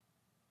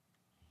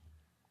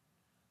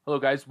Hello,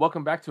 guys.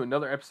 Welcome back to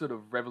another episode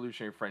of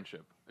Revolutionary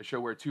Friendship, a show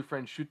where two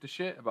friends shoot the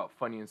shit about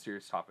funny and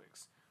serious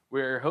topics.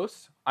 We're your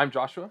hosts. I'm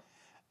Joshua.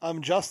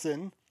 I'm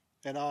Justin,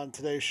 and on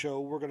today's show,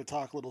 we're going to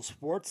talk a little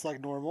sports like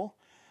normal,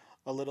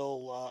 a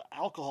little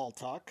alcohol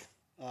talk,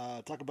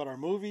 talk about our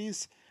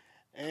movies,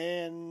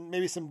 and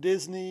maybe some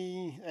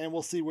Disney, and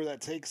we'll see where that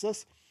takes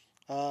us.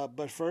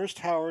 But first,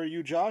 how are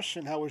you, Josh,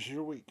 and how was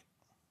your week?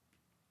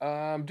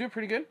 Doing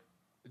pretty good.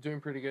 Doing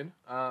pretty good.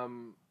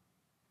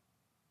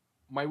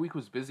 My week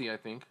was busy. I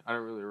think I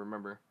don't really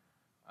remember.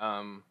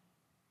 Um,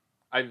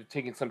 I've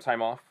taken some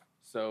time off,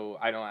 so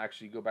I don't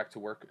actually go back to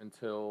work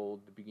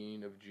until the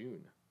beginning of June.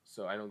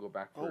 So I don't go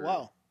back Oh, for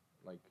wow.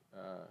 like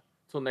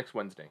till next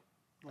Wednesday,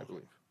 I Okay.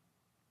 believe.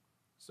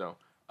 So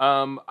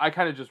I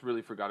kind of just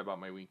really forgot about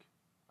my week.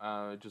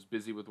 Just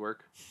busy with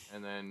work,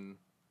 and then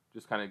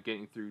just kind of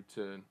getting through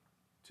to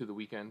the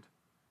weekend.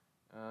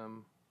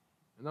 And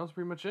that was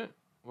pretty much it.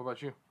 What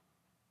about you?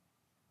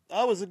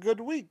 That was a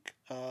good week.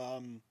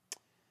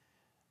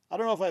 I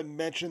don't know if I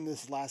mentioned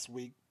this last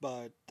week,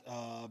 but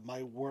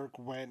my work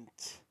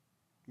went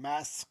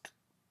mask,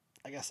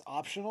 I guess,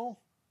 optional.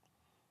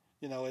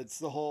 You know, it's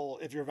the whole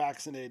if you're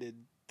vaccinated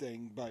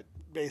thing, but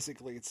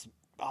basically it's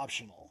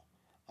optional.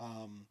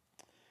 Um,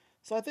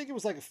 so I think it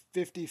was like a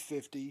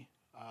 50-50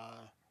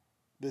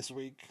 this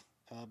week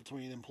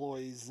between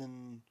employees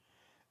and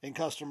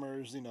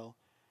customers. You know,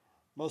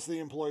 most of the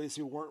employees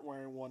who weren't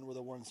wearing one were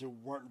the ones who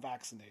weren't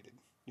vaccinated.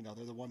 You know,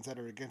 they're the ones that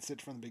are against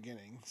it from the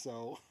beginning.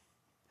 So,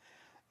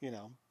 you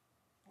know,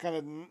 kind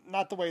of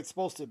not the way it's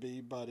supposed to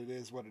be, but it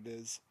is what it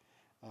is.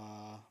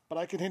 But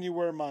I continue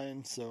wearing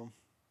mine, so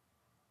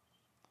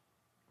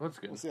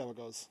That's we'll good. see how it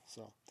goes.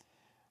 So,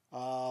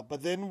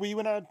 but then we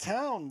went out of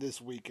town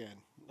this weekend.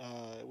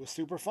 It was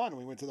super fun.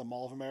 We went to the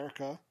Mall of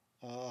America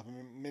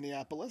in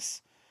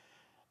Minneapolis.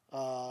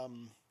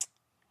 Um,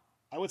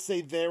 I would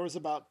say there was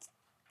about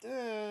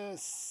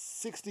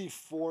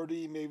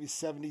 60-40, maybe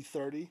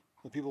 70-30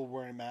 with people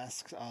wearing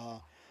masks.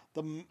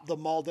 The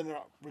mall didn't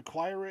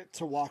require it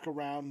to walk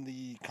around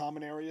the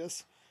common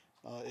areas.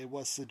 It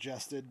was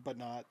suggested, but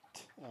not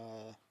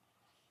uh,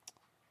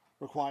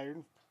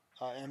 required.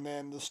 And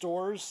then the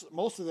stores,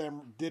 most of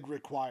them did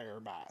require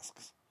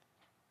masks.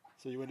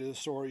 So you went to the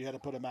store, you had to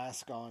put a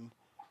mask on.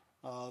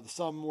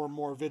 Some were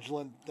more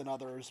vigilant than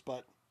others,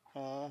 but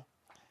uh,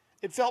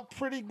 it felt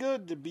pretty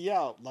good to be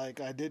out. Like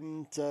I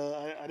didn't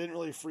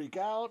really freak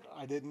out.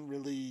 I didn't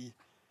really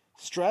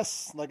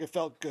stress. Like it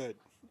felt good.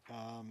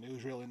 It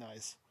was really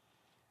nice.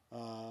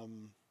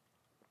 Um,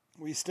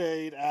 we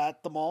stayed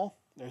at the mall.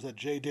 There's a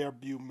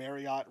JW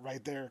Marriott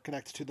right there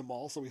connected to the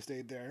mall, so we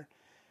stayed there,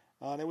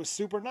 and it was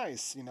super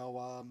nice. It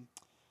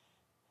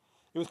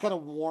was kind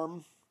of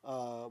warm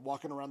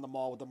walking around the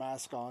mall with the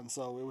mask on,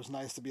 so it was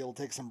nice to be able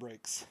to take some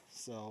breaks.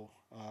 So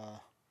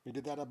we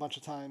did that a bunch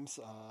of times.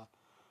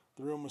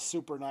 The room was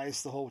super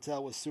nice. The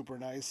hotel was super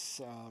nice.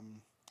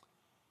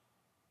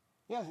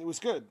 Yeah, it was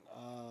good.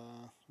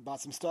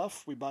 Bought some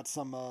stuff. We bought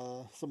some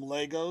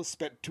Legos.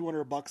 Spent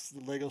 $200 at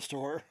the Lego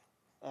store.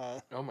 Uh,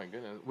 Oh my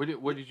goodness.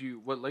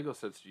 What Lego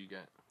sets did you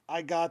get?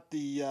 I got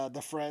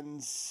the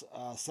Friends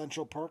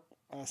Central Perk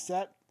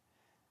set,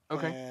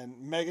 Okay. and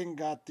Megan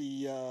got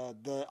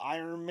the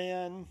Iron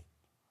Man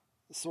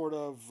sort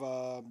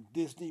of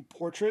Disney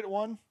portrait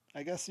one,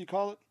 I guess you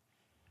call it.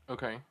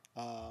 Okay.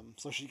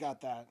 So she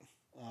got that.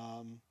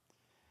 Um,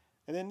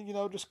 and then,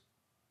 just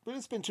we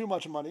didn't spend too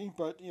much money,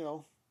 but,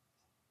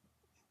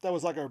 that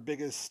was like our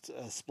biggest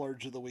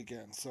splurge of the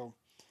weekend. So,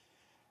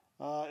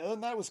 other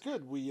than that, it was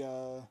good.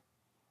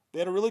 They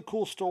had a really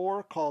cool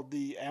store called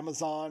the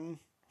Amazon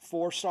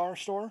 4-star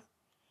store,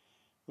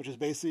 which is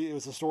basically, it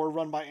was a store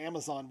run by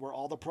Amazon where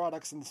all the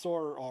products in the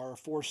store are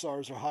 4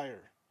 stars or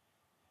higher.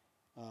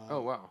 Oh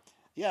Um, wow.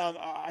 yeah,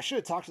 I should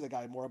have talked to the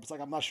guy more. But it's like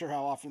I'm not sure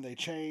how often they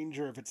change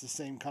or if it's the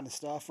same kind of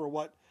stuff or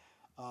what.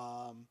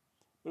 Um,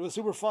 but it was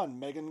super fun.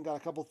 Megan got a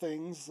couple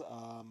things.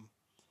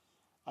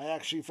 I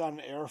actually found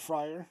an air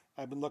fryer.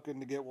 I've been looking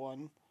to get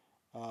one.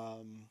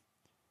 Um,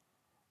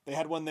 they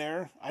had one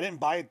there. I didn't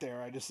buy it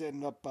there. I just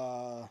ended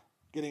up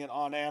getting it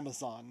on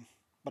Amazon.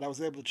 But I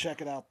was able to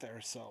check it out there.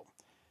 So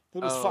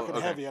it was Oh fucking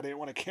okay. heavy. I didn't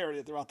want to carry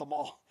it throughout the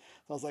mall.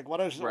 So I was like, why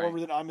don't I just Right. order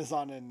it on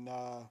Amazon and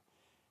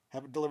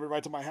have it delivered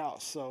right to my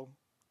house? So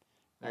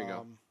There you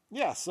go.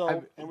 yeah. Have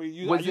So and we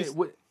use. I was it use.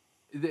 what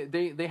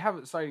they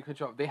have? Sorry to cut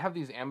you off. They have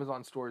these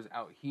Amazon stores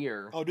out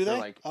here. Oh, do They're they?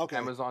 like Okay.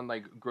 Amazon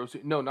like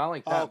grocery. No, not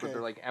like Oh, that. But they're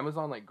okay. like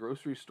Amazon like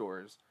grocery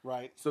stores.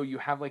 Right. So you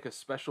have like a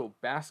special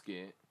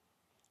basket,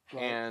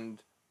 Right.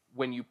 and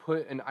when you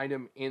put an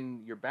item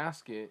in your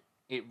basket,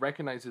 it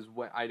recognizes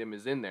what item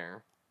is in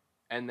there,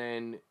 and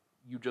then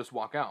you just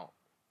walk out.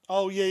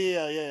 Oh, yeah,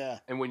 yeah, yeah, yeah.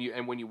 And when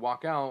you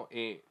walk out,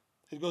 It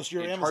goes to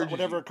your it Amazon, charges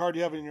whatever you. card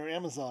you have in your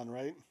Amazon,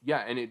 right? Yeah,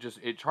 and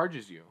it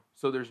charges you.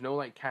 So there's no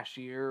like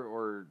cashier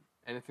or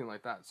anything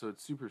like that. So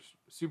it's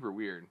super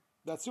weird.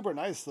 That's super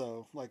nice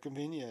though, like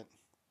convenient.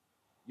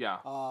 Yeah.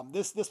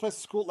 This place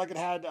is cool. Like it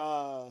had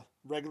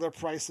regular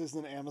prices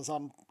and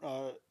Amazon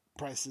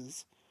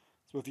prices.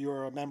 So if you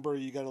were a member,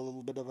 you got a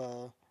little bit of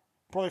a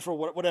probably for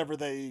whatever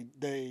they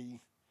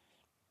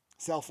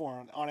sell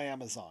for on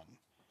Amazon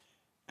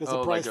because the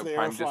Oh, like price a of the air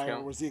Prime fryer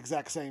discount. was the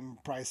exact same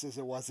price as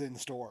it was in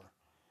store.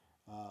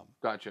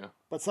 Gotcha.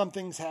 But some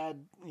things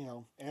had,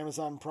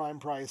 Amazon Prime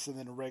price and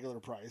then a regular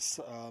price.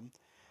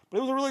 But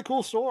it was a really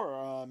cool store.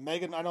 I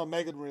know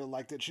Megan really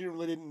liked it. She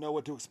really didn't know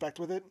what to expect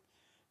with it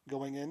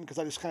going in because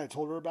I just kind of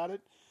told her about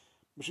it.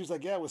 But she was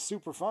like, "Yeah, it was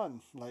super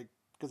fun. Like,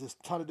 because there's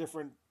a ton of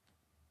different,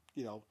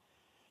 you know,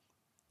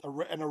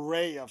 an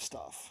array of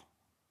stuff.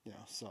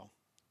 So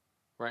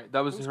Right. That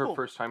it was was her cool.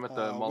 first time at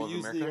the We Mall of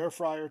used the America. air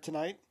fryer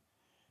tonight.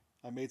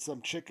 I made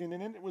some chicken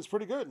in it. It was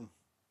pretty good.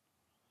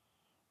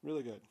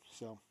 Really good.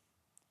 So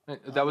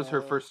That was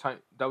her uh, first time.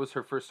 That was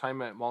her first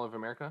time at Mall of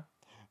America.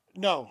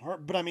 no,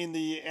 but I mean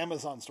the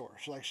Amazon store.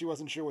 She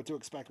wasn't sure what to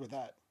expect with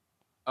that.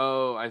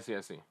 Oh, I see.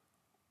 I see.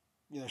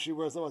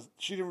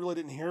 She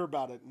didn't hear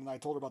about it, and I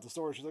told her about the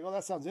store. She's like, "Oh,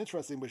 that sounds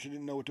interesting," but she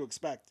didn't know what to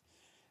expect.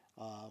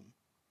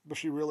 But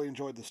she really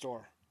enjoyed the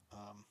store.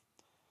 Um,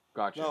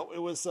 Gotcha. no, it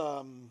was.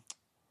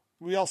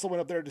 We also went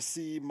up there to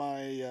see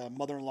my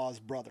mother-in-law's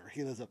brother.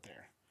 He lives up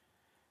there,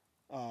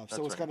 so That's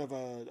it's right. kind of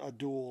a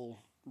dual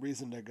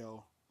reason to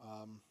go.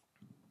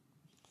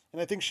 And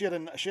I think she had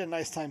a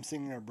nice time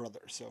seeing her brother.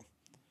 So,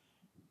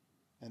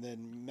 and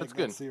then That's Meg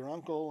got to good. see her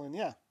uncle, and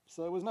yeah,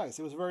 so it was nice.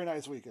 It was a very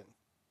nice weekend.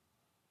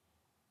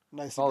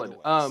 Nice to get Solid.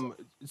 away.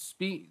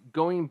 So.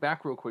 Going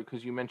back real quick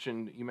because you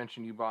mentioned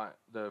you bought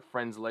the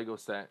Friends Lego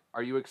set.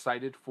 Are you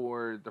excited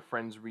for the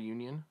Friends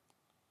reunion?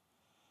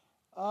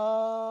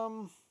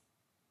 Um,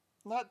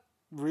 Not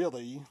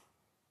really.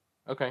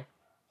 Okay.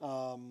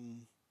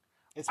 Um,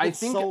 it's I been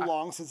think so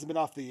long since it's been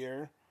off the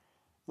air.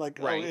 Like,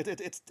 right.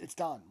 it's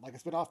done. Like,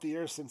 it's been off the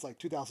air since like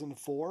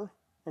 2004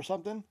 or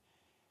something.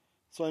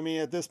 So I mean,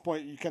 at this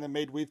point, you kind of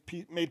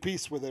made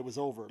peace with it. It was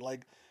over.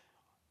 Like,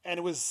 and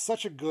it was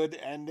such a good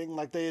ending.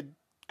 Like they had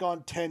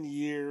gone 10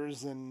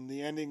 years, and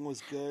the ending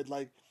was good.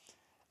 Like,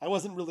 I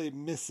wasn't really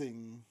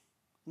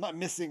not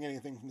missing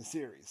anything from the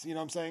series. You know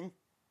what I'm saying?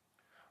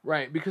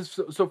 Right, because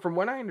so from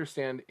what I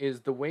understand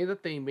is the way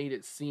that they made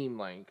it seem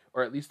like,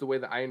 or at least the way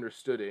that I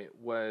understood it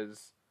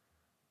was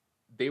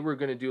they were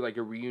going to do like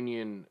a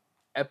reunion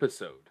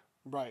episode,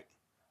 Right.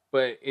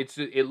 but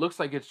it looks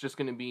like it's just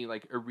going to be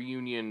like a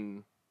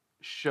reunion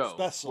show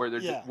Special.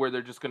 Yeah. where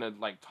they're just going to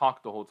like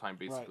talk the whole time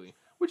Right. basically,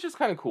 which is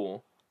kind of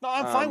cool. No,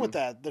 I'm fine with Um,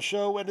 that. The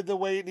show ended the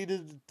way it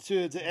needed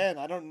to end.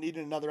 I don't need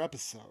another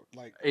episode.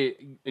 Like,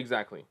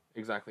 exactly.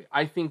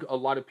 I think a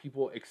lot of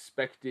people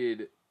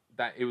expected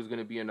that it was going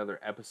to be another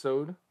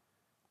episode,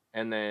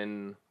 and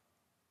then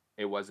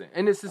it wasn't.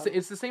 And it's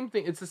the same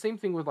thing. It's the same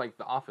thing with like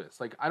The Office.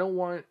 Like I don't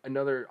want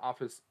another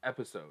Office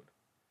episode.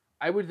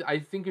 I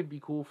think it'd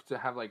be cool to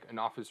have like an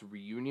Office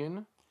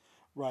reunion,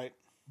 right,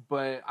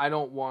 but I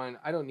don't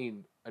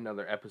need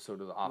another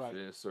episode of The right,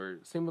 Office, or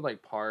same with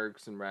like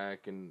Parks and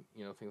Rec and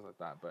things like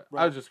that. But I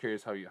right. was just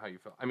curious how you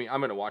felt. I mean, I'm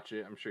gonna watch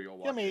it. I'm sure you'll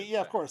Yeah, I watch mean, it. yeah,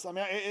 of But course. I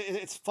mean,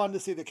 it's fun to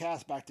see the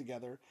cast back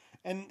together.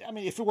 And I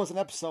mean, if it was an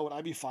episode,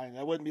 I'd be fine.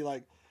 I wouldn't be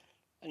like,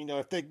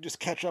 if they just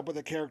catch up with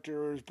the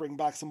characters, bring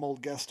back some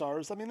old guest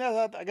stars. I mean,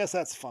 I guess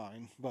that's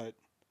fine. But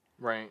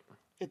right.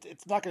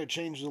 it's not going to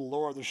change the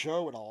lore of the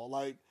show at all.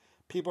 Like,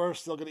 people are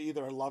still going to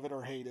either love it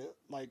or hate it.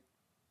 Like,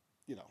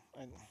 and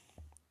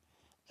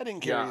I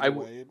didn't care Yeah, either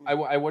way.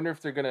 I wonder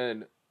if they're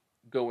gonna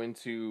go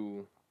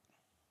into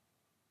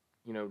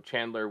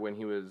Chandler when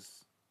he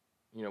was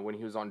when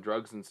he was on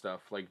drugs and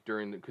stuff, like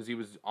during because he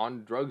was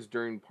on drugs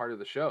during part of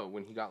the show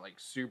when he got like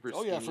super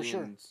Oh yeah, for skinny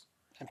sure. and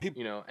And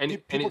people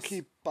and people it's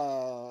keep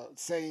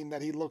saying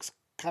that he looks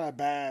kind of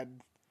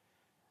bad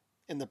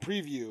in the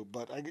preview,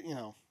 but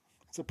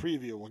it's a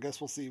preview. I guess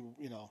we'll see.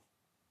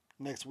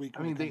 Next week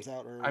I when mean it comes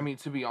out, or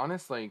to be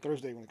honest, like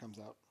Thursday when it comes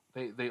out,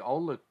 they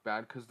all look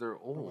bad because they're or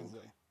old,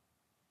 Wednesday.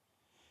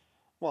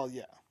 Well,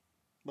 yeah,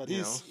 but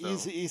so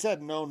he's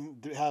had known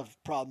to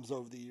have problems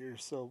over the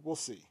years, so we'll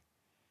see.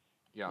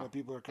 yeah.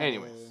 People are kind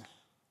of. Anyways,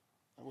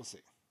 We'll see.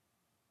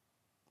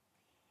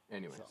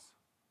 anyways.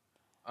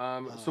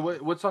 So,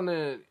 So what's on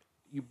the?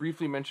 You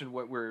briefly mentioned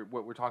what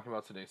we're talking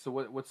about today. So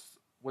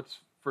what's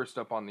first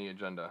up on the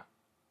agenda?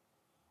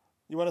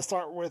 you want to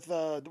start with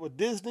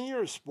Disney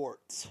or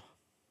sports?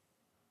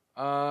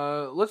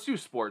 Let's do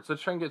sports.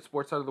 Let's try and get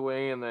sports out of the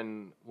way, and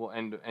then we'll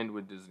end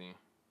with Disney.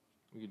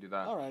 We could do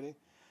that. Alrighty.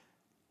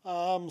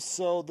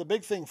 So the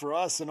big thing for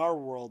us in our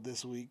world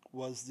this week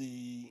was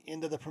the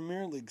end of the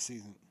Premier League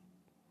season.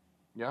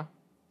 Yeah.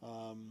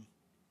 Um,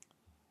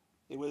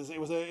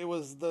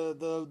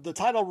 the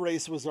title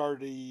race was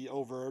already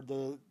over.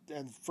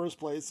 And first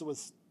place it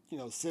was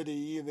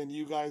City, and then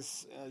you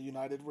guys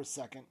United were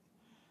second,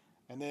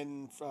 and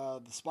then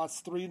the spots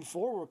 3 and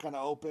 4 were kind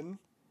of open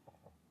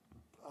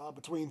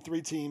between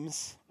three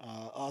teams: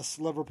 us,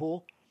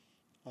 Liverpool,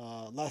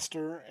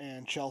 Leicester,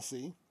 and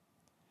Chelsea.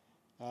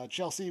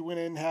 Chelsea went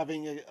in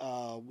having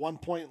a 1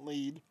 point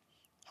lead.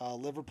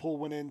 Liverpool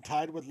went in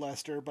tied with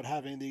Leicester, but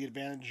having the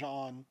advantage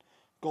on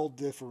goal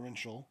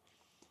differential.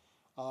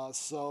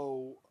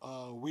 So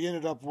we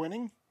ended up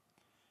winning,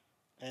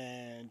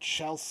 and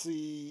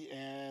Chelsea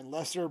and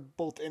Leicester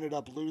both ended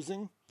up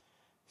losing.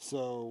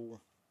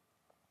 So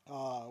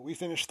We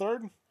finished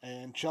third,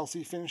 and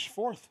Chelsea finished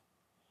fourth.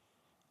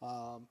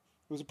 It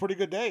was a pretty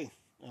good day,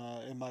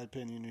 in my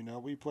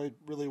opinion. We played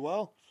really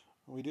well.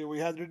 We did what we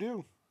had to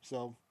do.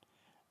 So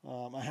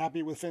I'm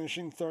happy with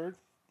finishing third.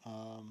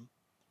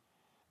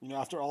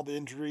 After all the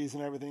injuries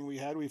and everything we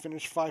had, we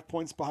finished 5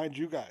 points behind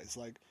you guys.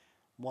 Like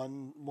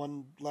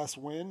one less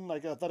win.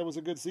 Like I thought it was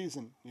a good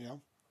season.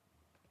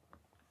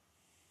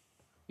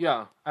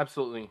 Yeah,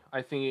 absolutely.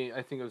 I think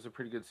it was a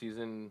pretty good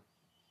season,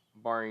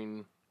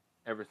 barring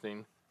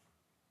everything.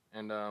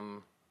 And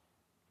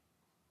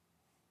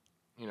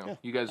Yeah.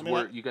 you guys I mean,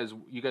 were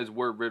you guys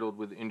were riddled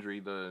with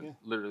injury yeah.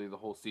 literally the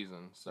whole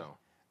season. So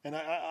And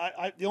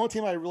the only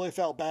team I really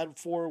felt bad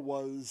for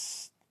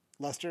was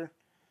Leicester.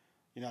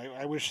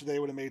 I wish they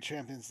would have made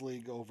Champions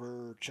League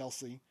over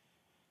Chelsea.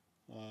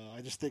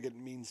 I just think it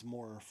means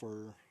more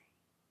for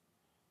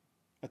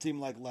a team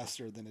like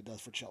Leicester than it does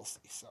for Chelsea.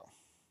 So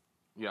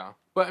yeah,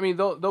 but I mean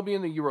they'll be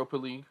in the Europa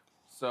League.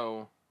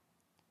 So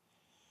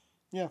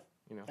yeah,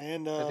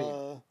 and I think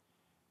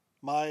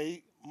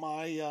my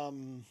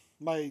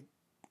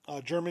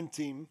German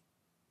team,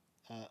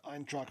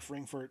 Eintracht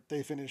Frankfurt,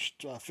 they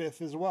finished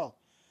fifth as well.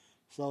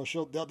 So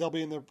they'll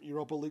be in the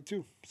Europa League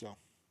too. So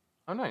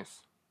oh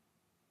nice.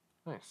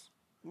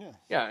 yeah,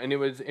 Yeah, and it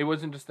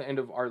wasn't just the end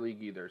of our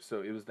league either.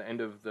 So it was the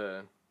end of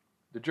the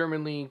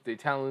German league, the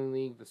Italian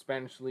league, the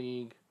Spanish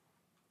league,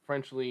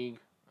 French league.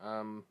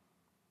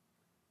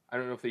 I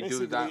don't know if they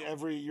basically do that.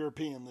 every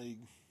European league.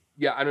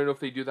 Yeah, I don't know if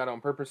they do that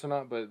on purpose or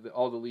not, but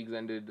all the leagues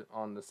ended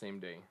on the same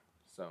day.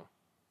 So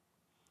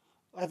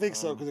I think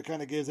so because it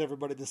kind of gives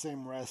everybody the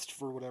same rest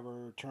for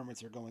whatever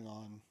tournaments are going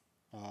on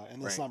in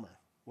the Right. summer,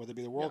 whether it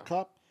be the World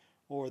Cup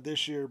or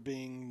this year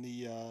being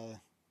the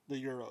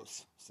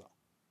Euros. So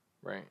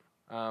right,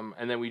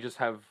 and then we just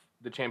have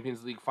the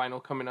Champions League final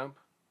coming up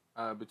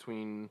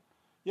between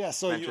yeah.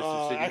 So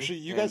Manchester City actually,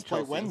 you and guys play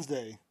Chelsea.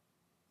 Wednesday.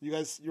 You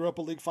guys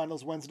Europa League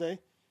finals Wednesday.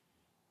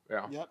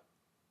 Yeah. Yep.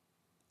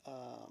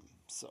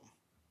 So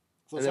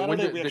And then when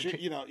Saturday the- we the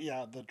actually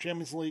the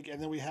Champions League,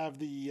 and then we have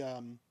the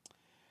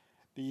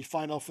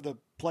final for the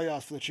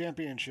playoffs for the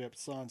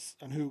championships on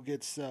who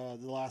gets the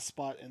last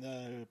spot in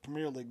the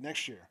Premier League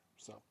next year.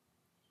 So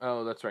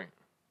Oh, that's right.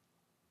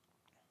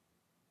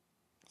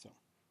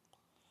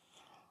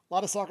 a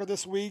lot of soccer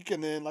this week,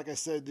 and then like I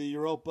said, the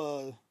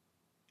the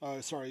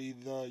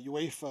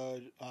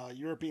UEFA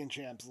European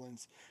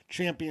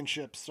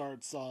Championship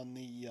starts on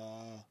the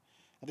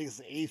I think it's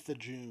the 8th of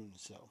June.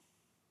 So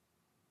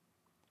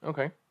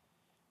Okay.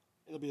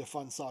 it'll be a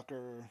fun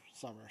soccer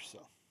summer.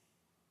 So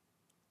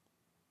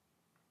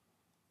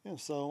yeah.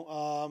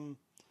 So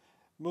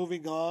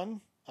moving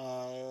on.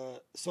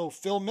 So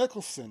Phil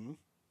Mickelson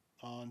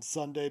on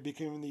Sunday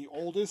became the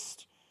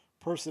oldest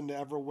person to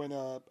ever win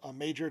a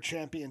major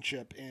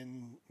championship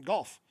in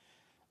golf.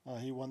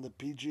 He won the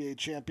PGA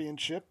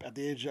Championship at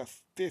the age of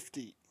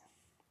 50.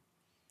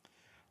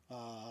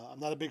 I'm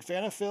not a big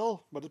fan of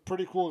Phil, but it's a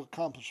pretty cool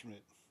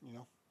accomplishment,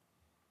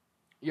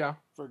 Yeah.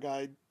 for a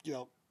guy,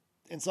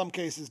 in some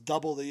cases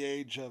double the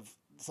age of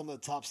some of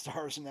the top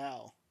stars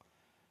now.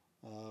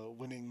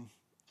 Winning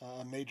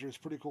a major is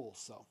pretty cool.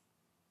 So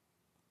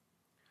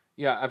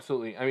Yeah,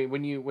 absolutely. I mean,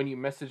 when you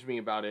messaged me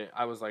about it,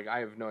 I was like, I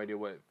have no idea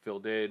what Phil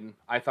did.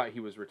 I thought he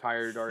was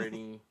retired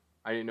already.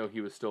 I didn't know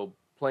he was still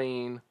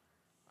playing.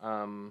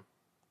 I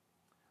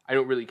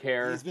don't really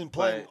care. he's been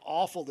playing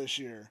awful this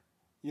year.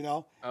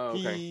 Oh,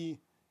 okay.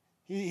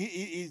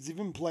 He's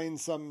even playing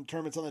some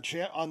tournaments on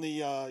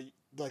the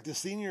like the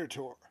senior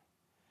tour.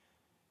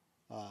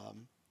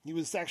 He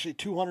was actually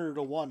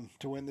 200-1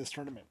 to win this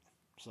tournament.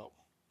 So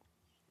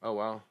Oh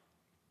wow.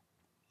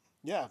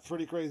 yeah,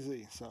 pretty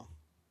crazy. So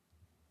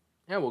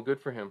Yeah, well, good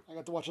for him. I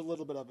got to watch a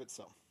little bit of it.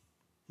 So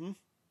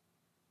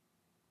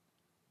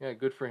Yeah,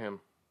 good for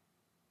him.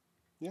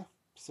 yeah.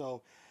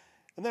 So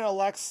and then our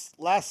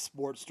last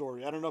sports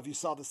story. I don't know if you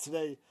saw this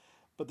today,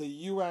 but the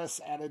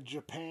U.S. added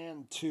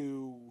Japan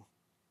to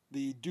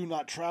the do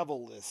not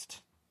travel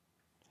list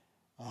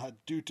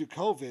due to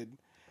COVID,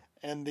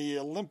 and the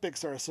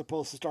Olympics are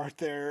supposed to start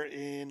there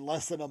in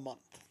less than a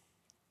month.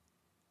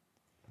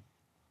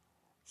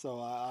 So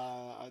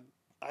I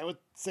would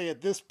say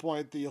at this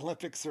point the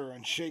Olympics are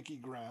on shaky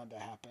ground to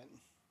happen.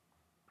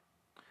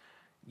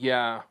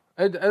 Yeah,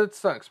 it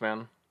sucks,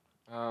 man.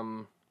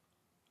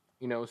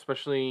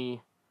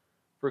 Especially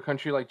for a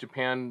country like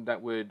Japan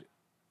that would,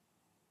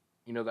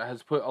 that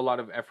has put a lot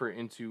of effort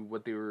into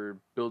what they were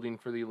building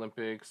for the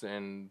Olympics,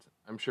 and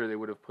I'm sure they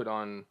would have put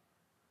on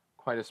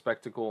quite a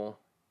spectacle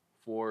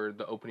for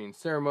the opening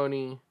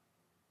ceremony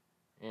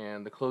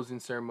and the closing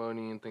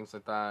ceremony and things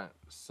like that.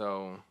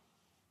 So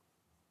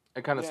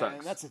it kind of sucks.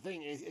 And that's the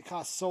thing. It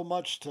costs so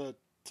much to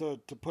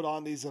put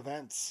on these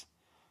events,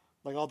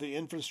 like all the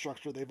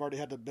infrastructure they've already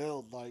had to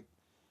build. Like,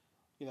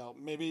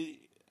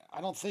 maybe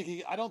I don't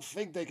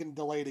think they can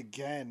delay it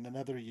again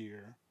another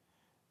year.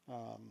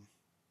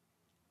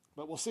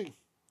 But we'll see.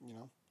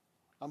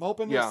 I'm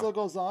hoping it still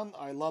goes on.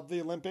 I love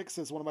the Olympics.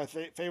 It's one of my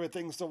favorite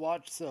things to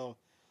watch. So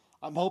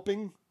I'm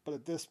hoping, but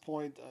at this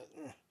point,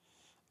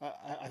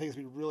 I think it's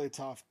gonna be really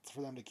tough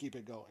for them to keep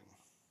it going.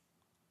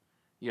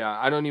 Yeah,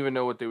 I don't even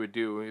know what they would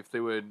do if they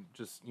would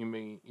just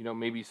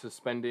maybe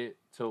suspend it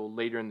till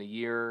later in the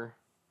year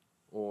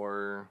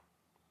or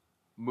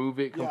move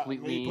it Yeah, maybe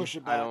completely. push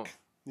it back.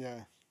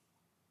 Yeah,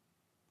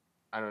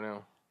 I don't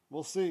know.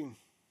 we'll see.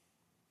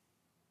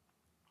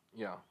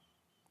 Yeah.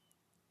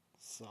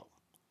 So,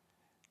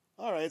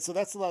 all right. So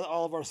that's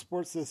all of our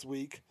sports this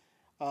week.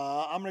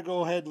 I'm gonna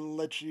go ahead and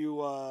let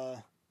you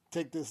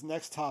take this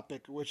next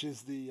topic, which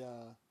is the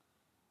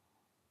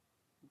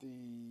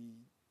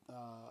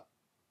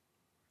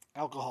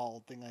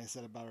alcohol thing I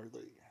said about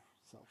earlier.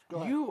 So go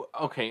ahead.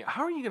 Okay,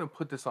 how are you going to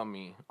put this on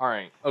me? All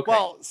right. Okay.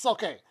 Well, it's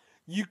okay.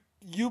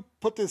 You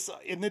put this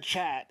in the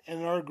chat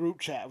in our group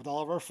chat with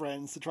all of our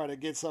friends to try to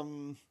get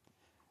some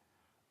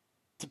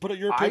to put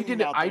your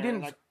opinion out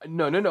there.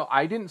 No.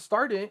 I didn't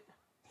start it.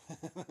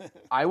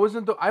 I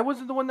wasn't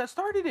the one that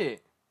started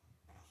it.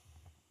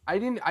 I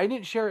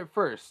didn't share it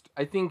first.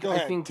 I think Go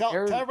ahead. Tell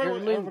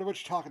everybody what you're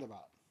talking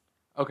about.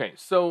 Okay,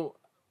 so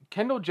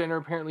Kendall Jenner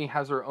apparently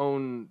has her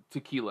own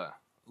tequila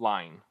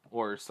line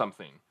or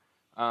something.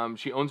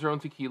 She owns her own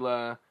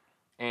tequila,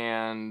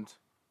 and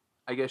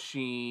I guess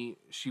she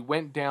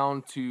went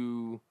down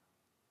to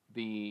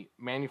the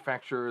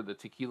manufacturer, the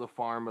tequila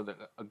farm or the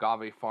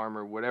agave farm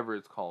or whatever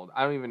it's called.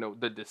 I don't even know,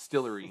 the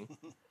distillery.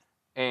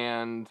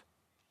 And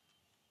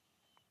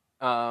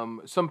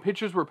some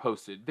pictures were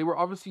posted. They were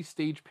obviously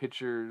stage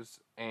pictures,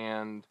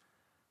 and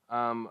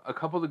a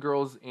couple of the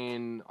girls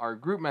in our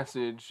group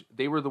message,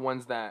 they were the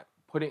ones that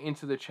put it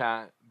into the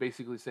chat,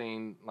 basically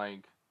saying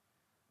like,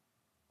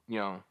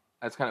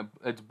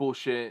 that's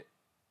bullshit,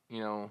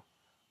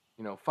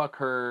 fuck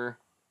her,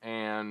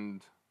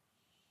 and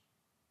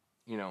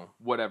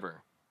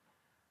whatever.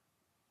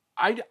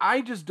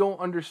 I just don't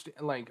understand.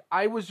 Like,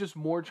 I was just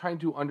more trying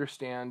to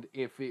understand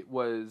if it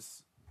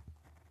was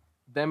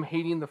them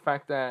hating the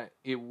fact that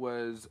it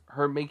was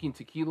her making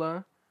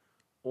tequila,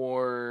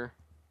 or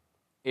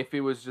if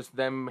it was just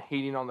them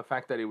hating on the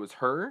fact that it was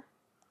her,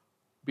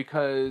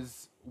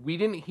 because we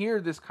didn't hear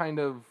this kind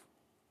of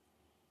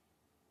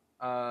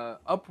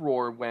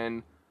uproar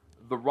when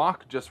The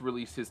Rock just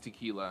released his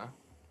tequila.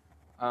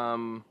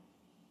 And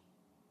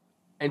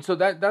so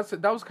that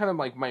was kind of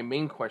like my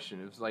main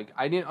question. It was like,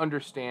 I didn't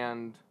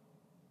understand,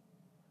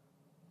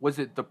 was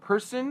it the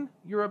person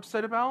you're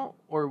upset about,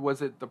 or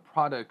was it the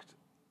product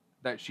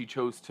that she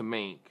chose to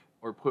make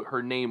or put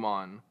her name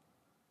on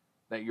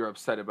that you're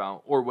upset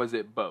about, or was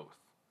it both?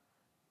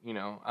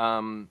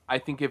 I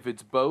think if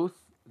it's both,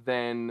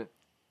 then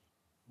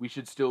we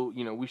should still,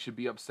 we should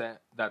be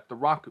upset that The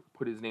Rock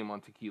put his name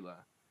on tequila.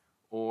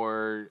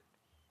 Or,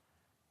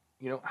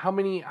 how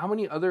many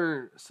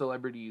other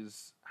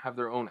celebrities have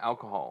their own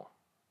alcohol?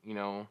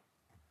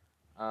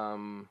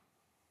 I'd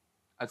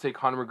say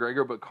Conor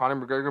McGregor, but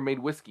Conor McGregor made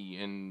whiskey,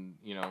 and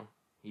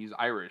he's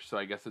Irish, so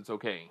I guess it's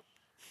okay.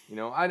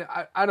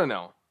 I don't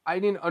know. I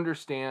didn't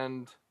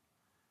understand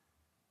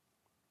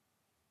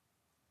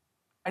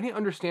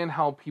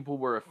how people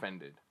were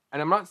offended.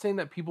 And I'm not saying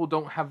that people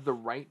don't have the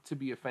right to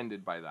be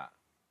offended by that.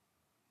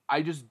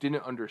 I just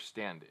didn't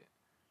understand it.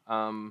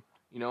 I'm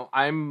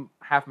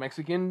half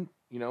Mexican.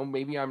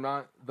 Maybe I'm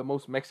not the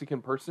most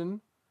Mexican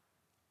person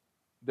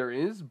there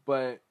is,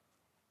 but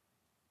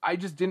I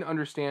just didn't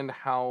understand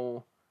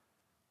how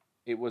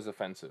it was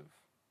offensive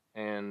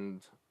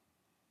and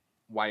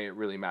why it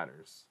really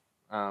matters.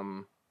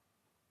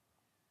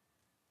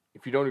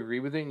 If you don't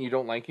agree with it and you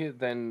don't like it,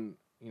 then,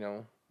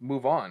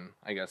 move on,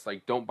 I guess.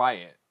 Like, don't buy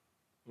it.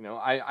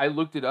 I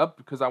looked it up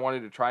because I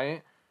wanted to try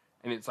it,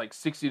 and it's like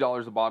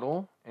 $60 a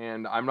bottle,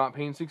 and I'm not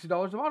paying $60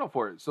 a bottle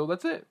for it, so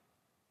that's it.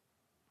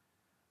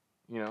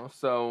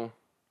 So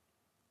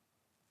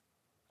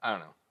I don't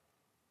know.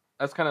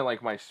 That's kind of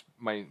like my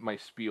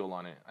spiel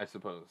on it, I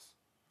suppose.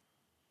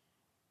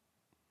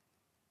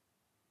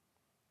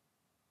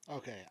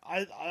 Okay,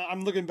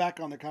 I'm looking back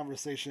on the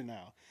conversation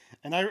now,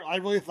 and I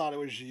really thought it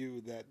was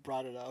you that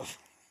brought it up.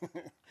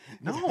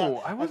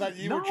 No, I wasn't. I thought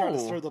you were trying to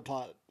stir the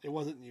pot. It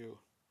wasn't you.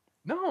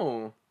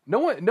 No.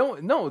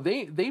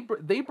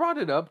 They brought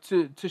it up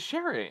to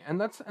share it, and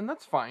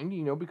that's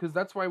fine, because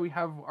that's why we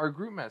have our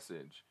group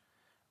message.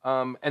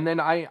 And then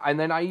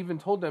I even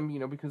told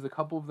them, because a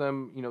couple of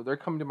them, they're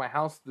coming to my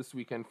house this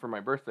weekend for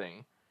my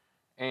birthday,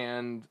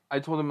 and I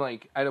told them,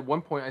 like, at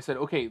one point I said,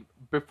 okay,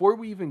 before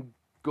we even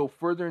go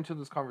further into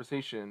this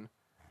conversation,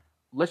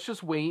 let's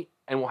just wait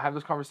and we'll have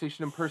this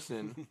conversation in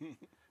person,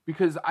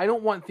 because I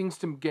don't want things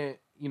to get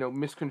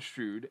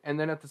misconstrued. And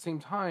then at the same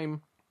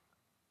time,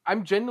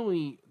 I'm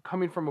genuinely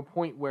coming from a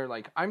point where,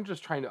 like, I'm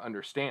just trying to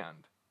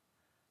understand,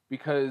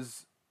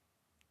 because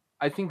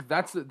I think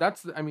I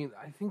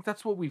think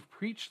that's what we've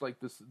preached, like,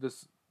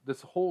 this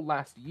whole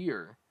last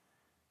year,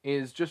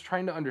 is just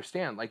trying to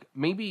understand. Like,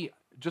 maybe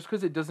just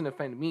because it doesn't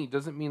offend me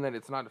doesn't mean that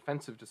it's not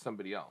offensive to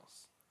somebody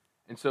else.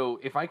 And so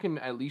if I can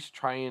at least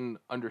try and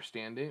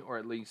understand it, or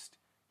at least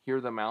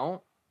hear them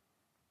out,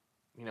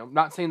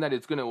 not saying that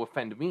it's going to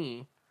offend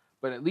me,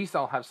 but at least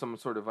I'll have some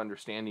sort of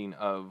understanding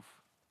of,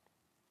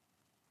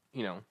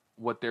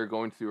 what they're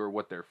going through or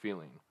what they're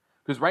feeling.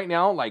 Because right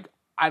now, like,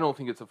 I don't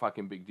think it's a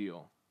fucking big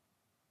deal.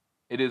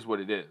 It is what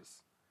it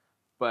is.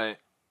 but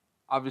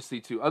obviously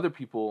to other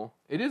people,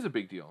 it is a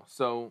big deal.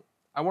 So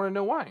I want to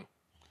know why.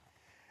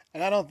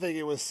 And I don't think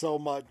it was so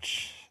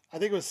much. I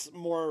think it was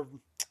more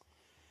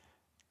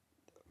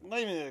not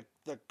even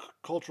the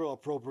cultural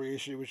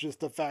appropriation. It was just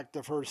the fact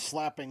of her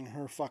slapping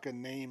her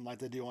fucking name like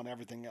they do on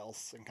everything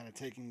else and kind of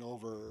taking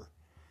over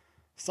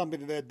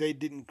something that they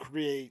didn't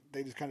create.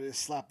 They just kind of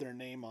just slapped their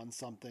name on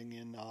something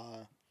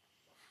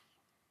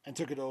and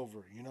took it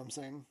over. You know what I'm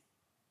saying?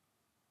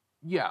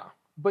 Yeah,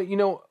 but you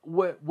know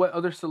what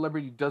other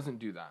celebrity doesn't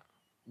do that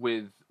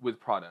with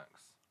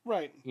products?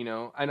 Right. You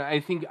know, and I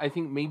think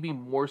maybe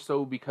more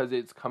so because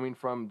it's coming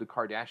from the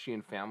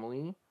Kardashian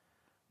family,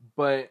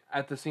 but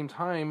at the same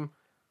time,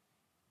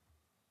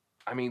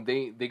 I mean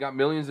they got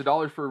millions of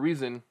dollars for a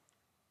reason.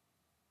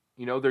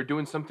 You know, they're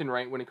doing something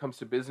right when it comes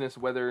to business,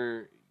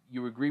 whether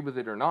you agree with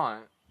it or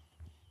not.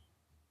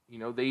 You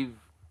know, they've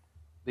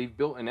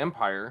built an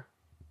empire,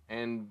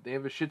 and they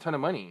have a shit ton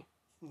of money.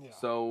 Yeah.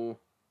 So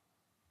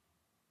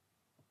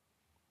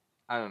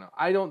I don't know.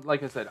 I don't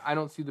like I said. I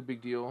don't see the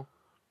big deal.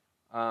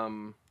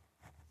 Um,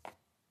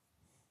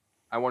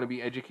 I want to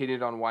be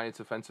educated on why it's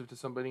offensive to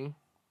somebody,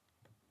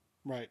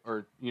 Right.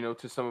 or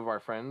to some of our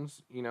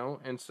friends.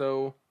 And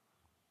so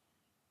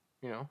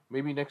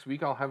maybe next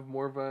week I'll have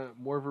more of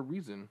a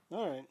reason.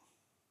 All right.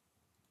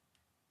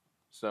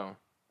 So,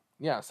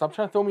 yeah, stop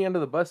trying to throw me under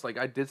the bus like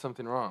I did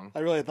something wrong. I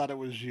really thought it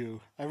was you.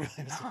 I really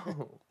was.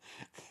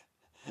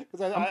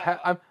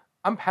 No.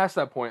 I'm past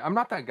that point. I'm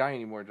not that guy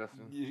anymore,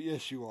 Justin.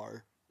 Yes, you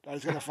are. I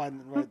was gonna find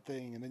the right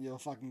thing, and then you'll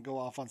fucking go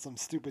off on some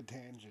stupid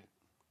tangent.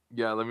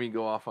 Yeah, let me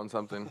go off on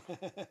something.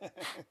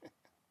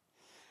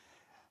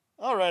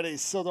 Alrighty,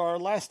 so our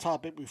last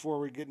topic before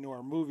we get into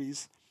our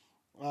movies,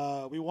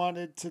 we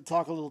wanted to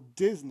talk a little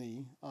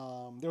Disney.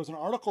 There was an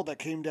article that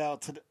came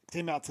out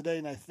today,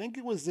 and I think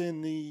it was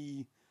in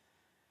the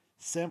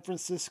San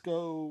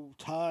Francisco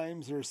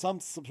Times or some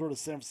sort of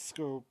San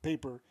Francisco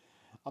paper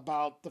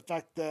about the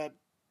fact that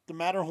the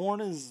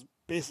Matterhorn is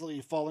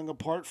basically falling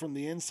apart from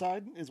the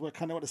inside. Is what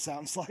it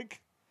sounds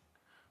like.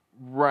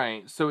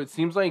 Right. So it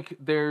seems like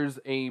there's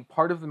a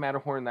part of the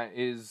Matterhorn that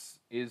is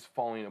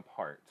falling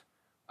apart.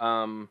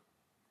 And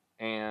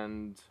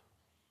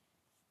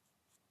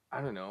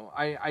I don't know.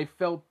 I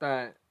felt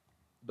that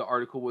the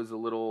article was a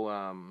little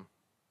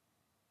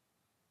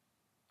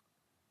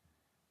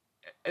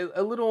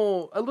a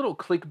little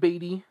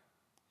clickbaity,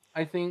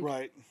 I think.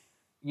 Right.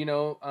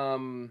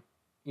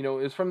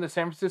 It's from the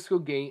San Francisco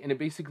Gate, and it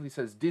basically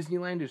says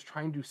Disneyland is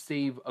trying to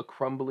save a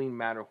crumbling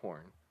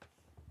Matterhorn.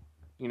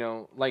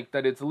 Like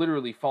that it's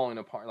literally falling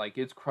apart, like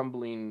it's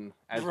crumbling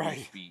as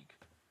we speak.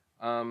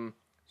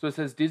 So it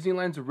says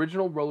Disneyland's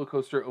original roller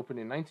coaster opened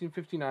in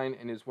 1959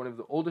 and is one of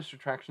the oldest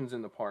attractions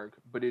in the park,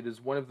 but it is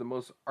one of the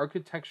most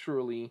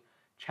architecturally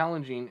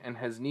challenging and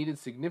has needed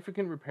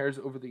significant repairs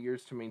over the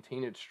years to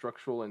maintain its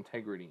structural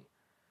integrity.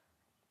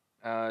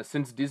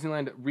 Since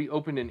Disneyland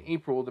reopened in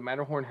April, the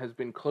Matterhorn has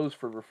been closed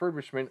for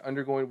refurbishment,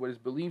 undergoing what is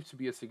believed to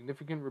be a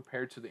significant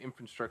repair to the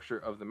infrastructure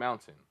of the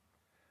mountain.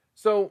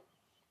 So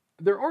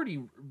they're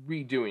already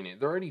redoing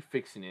it. They're already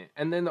fixing it.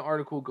 And then the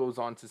article goes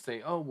on to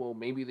say, oh, well,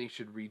 maybe they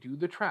should redo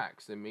the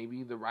tracks, and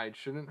maybe the ride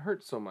shouldn't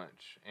hurt so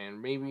much.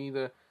 And maybe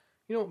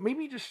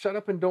maybe just shut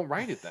up and don't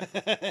ride it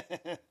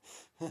then.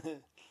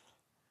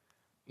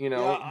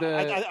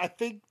 I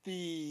think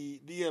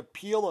the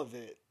appeal of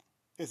it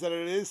is that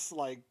it is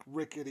like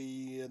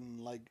rickety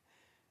and like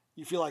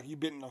you feel like you've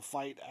been in a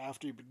fight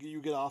after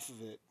you get off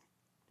of it.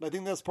 But I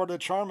think that's part of the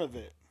charm of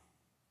it.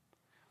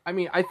 I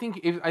mean, I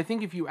think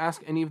if you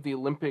ask any of the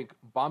Olympic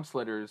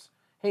bobsledders,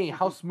 hey,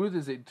 how smooth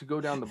is it to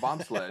go down the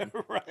bobsled?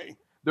 Right.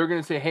 They're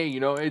gonna say, hey,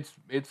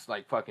 it's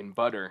like fucking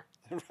butter.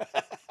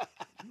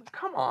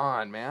 Come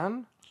on,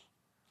 man.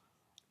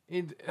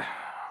 I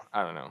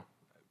don't know.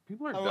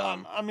 People are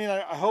dumb. I mean,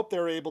 I hope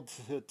they're able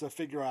to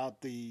figure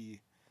out the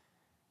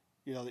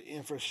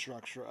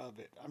infrastructure of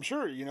it. I'm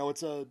sure,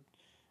 it's a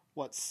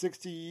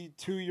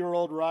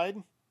 62-year-old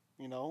ride,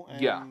 and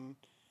yeah.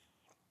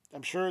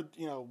 I'm sure,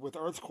 with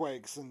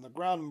earthquakes and the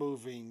ground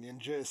moving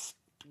and just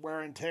wear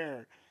and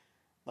tear,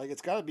 like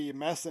it's got to be a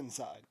mess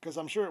inside because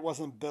I'm sure it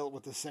wasn't built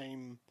with the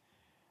same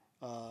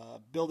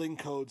building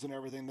codes and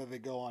everything that they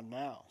go on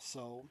now.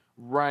 So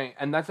right,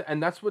 and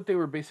that's what they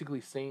were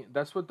basically saying.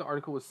 That's what the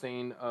article was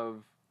saying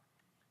of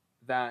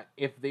that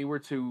if they were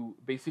to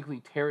basically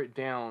tear it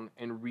down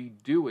and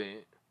redo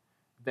it,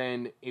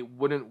 then it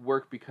wouldn't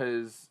work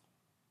because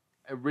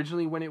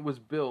originally when it was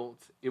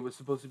built, it was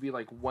supposed to be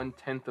like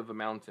 1/10 of a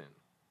mountain.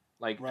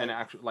 Like right.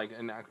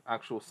 an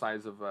actual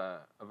size of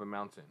a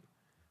mountain.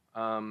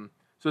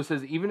 So it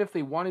says even if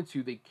they wanted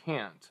to, they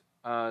can't.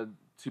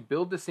 To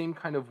build the same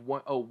kind of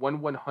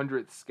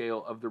 1/100th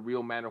scale of the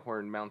real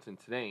Matterhorn mountain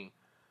today,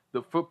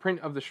 the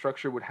footprint of the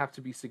structure would have to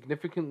be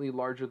significantly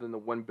larger than the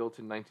one built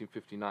in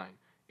 1959.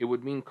 It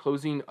would mean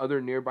closing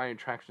other nearby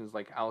attractions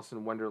like Alice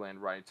in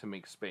Wonderland ride to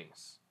make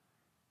space.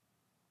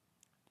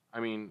 I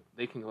mean,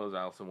 they can close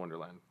Alice in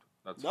Wonderland.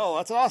 That's an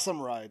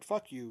awesome ride.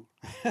 Fuck you.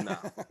 No,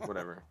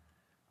 whatever.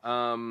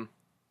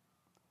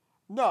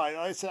 No,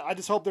 I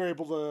just hope they're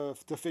able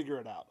to figure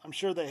it out. I'm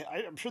sure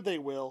they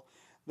will.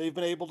 they've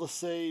been able to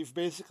save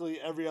basically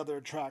every other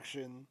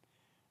attraction,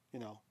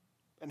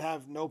 and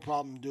have no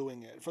problem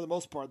doing it for the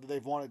most part that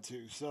they've wanted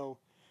to. So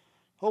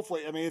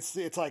hopefully, I mean, it's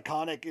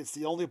iconic. It's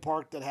the only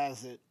park that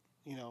has it.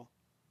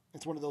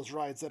 It's one of those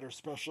rides that are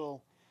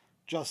special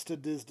just to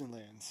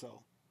Disneyland.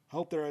 So I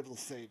hope they're able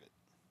to save it.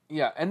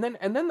 Yeah, and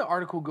then the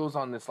article goes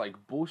on this like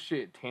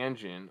bullshit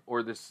tangent,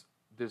 or this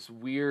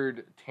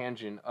weird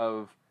tangent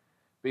of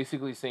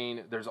basically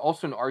saying there's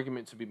also an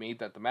argument to be made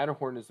that the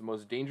Matterhorn is the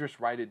most dangerous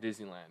ride at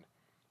Disneyland.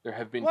 There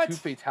have been What?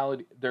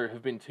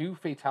 two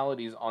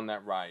fatalities on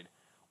that ride.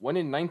 One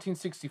in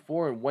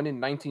 1964 and one in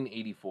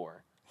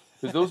 1984.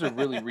 Because those are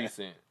really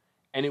recent.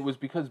 And it was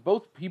because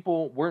both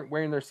people weren't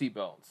wearing their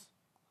seatbelts.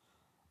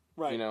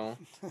 Right.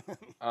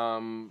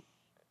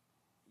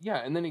 Yeah,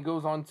 and then it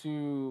goes on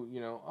to,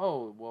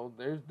 oh, well,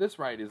 this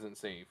ride isn't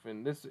safe.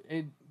 And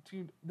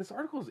dude, this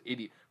article is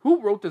idiot.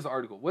 Who wrote this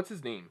article? What's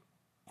his name?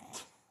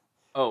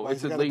 Oh, Why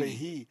it's a gotta be lady.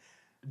 he?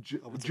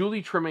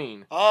 Julie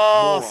Tremaine.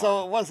 Oh, Moron.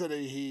 so it wasn't a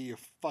he, you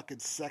fucking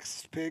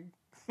sexist pig.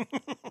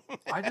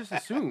 I just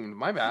assumed.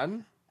 My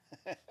bad.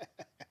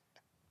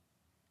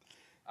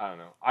 I don't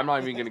know. I'm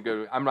not even gonna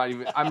go. I'm not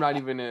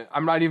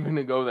even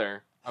gonna go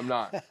there. I'm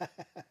not.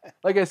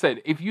 Like I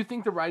said, if you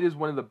think the ride is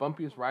one of the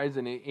bumpiest rides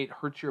and it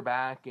hurts your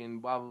back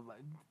and blah blah blah,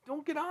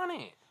 don't get on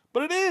it.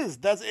 But it is.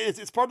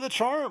 It's part of the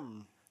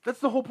charm. That's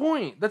the whole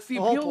point. That's the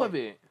appeal of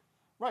it.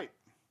 Right.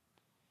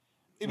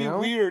 It'd be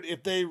weird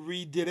if they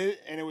redid it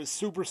and it was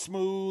super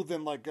smooth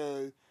and like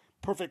a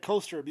perfect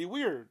coaster. It'd be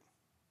weird.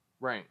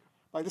 Right.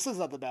 Like, this is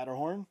not the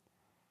Matterhorn.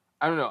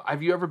 I don't know.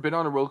 Have you ever been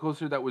on a roller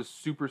coaster that was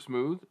super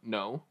smooth?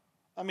 No.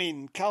 I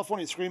mean,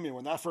 California Screaming,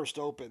 when that first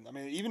opened, I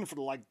mean, even for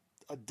like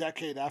a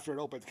decade after it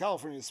opened,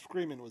 California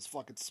Screaming was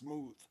fucking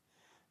smooth.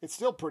 It's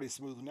still pretty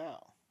smooth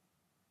now.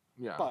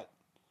 Yeah. But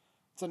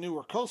it's a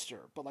newer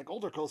coaster. But like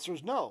older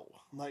coasters, no.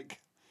 Like,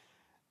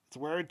 it's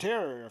wear and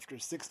tear after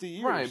 60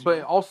 years. Right,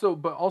 but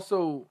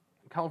also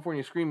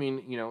California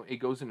Screaming, it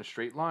goes in a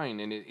straight line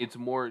and it's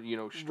more,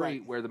 straight,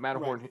 Right. where the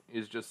Matterhorn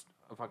is just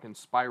a fucking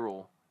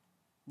spiral.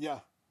 Yeah.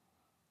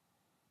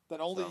 That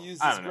only So,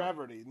 uses I don't know.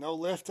 gravity. No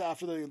lift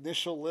after the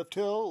initial lift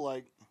hill.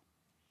 Like,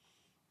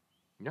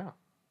 Yeah.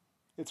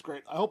 it's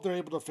great. I hope they're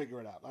able to figure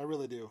it out. I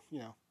really do.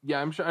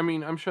 Yeah, I'm sure. I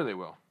mean, I'm sure they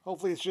will.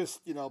 Hopefully it's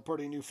just,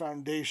 putting new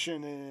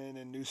foundation in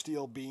and new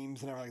steel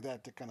beams and everything like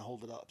that to kind of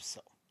hold it up.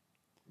 So,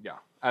 Yeah,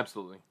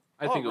 absolutely.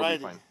 I think it'll be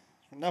Alrighty. fine.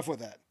 Enough with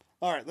that.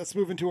 All right, let's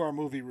move into our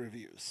movie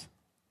reviews.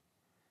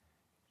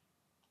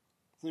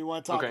 So you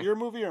want to talk Okay. your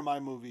movie or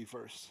my movie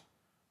first?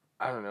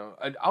 I don't know.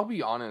 I'll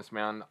be honest,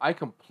 man. I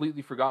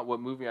completely forgot what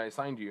movie I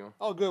assigned you.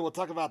 Oh, good. We'll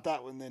talk about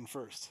that one then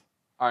first.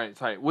 All right,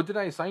 sorry. What did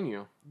I assign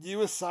you?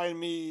 You assigned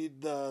me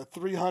the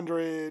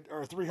 300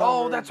 or 300.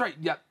 Oh, that's right.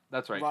 Yeah,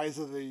 that's right. Rise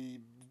of the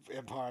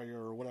Empire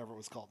or whatever it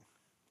was called.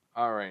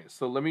 All right.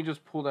 So let me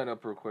just pull that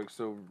up real quick.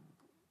 So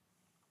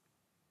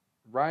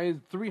Rise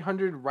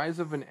 300 Rise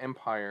of an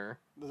Empire.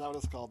 Is that what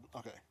it's called?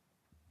 Okay.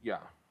 Yeah.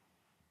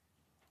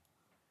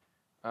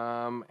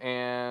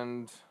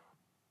 And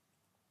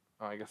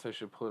I guess I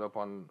should pull it up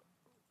on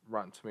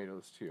Rotten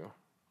Tomatoes too.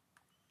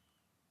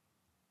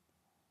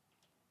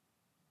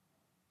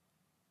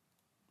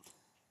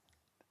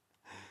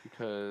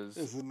 Because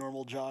This is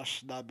normal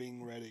Josh not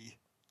being ready.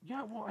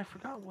 yeah, well, I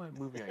forgot what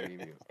movie I gave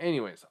you.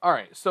 Anyways, all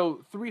right.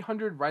 So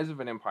 300 Rise of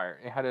an Empire.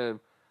 It had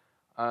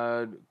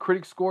a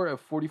critic score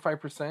of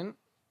 45%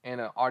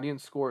 and an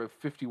audience score of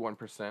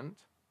 51%.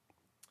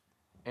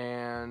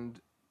 And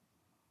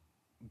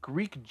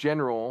Greek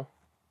general,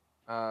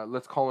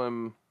 let's call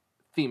him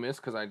Themis,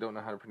 because I don't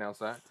know how to pronounce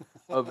that,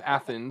 of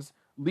Athens,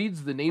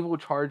 leads the naval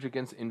charge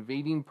against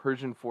invading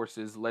Persian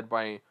forces led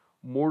by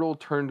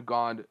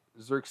mortal-turned-god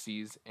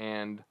Xerxes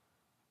and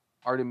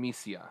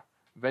Artemisia,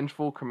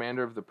 vengeful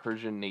commander of the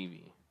Persian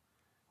navy.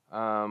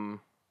 Let's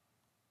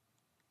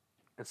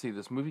see,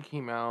 this movie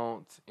came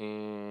out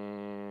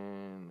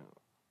in...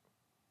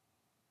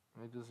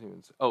 It doesn't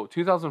even say...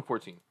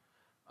 2014.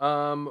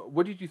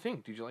 What did you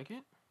think? Did you like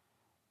it?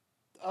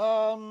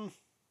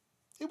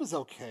 It was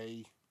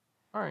okay.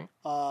 All right.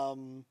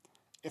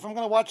 If I'm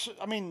gonna watch,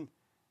 I mean,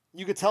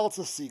 you could tell it's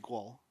a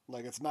sequel.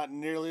 Like, it's not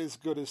nearly as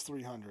good as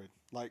 300.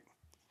 Like,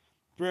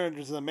 300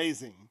 is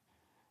amazing.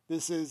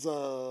 This is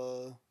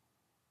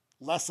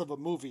less of a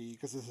movie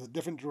because it's a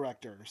different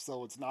director,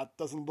 so it's not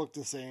doesn't look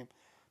the same,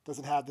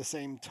 doesn't have the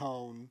same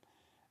tone,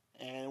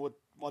 and with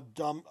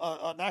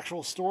an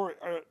actual story.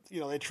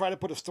 They try to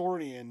put a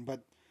story in,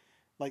 but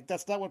like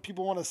that's not what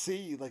people want to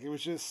see. Like,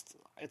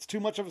 it's too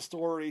much of a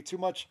story, too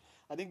much.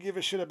 I didn't give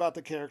a shit about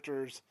the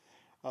characters.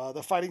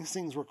 The fighting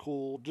scenes were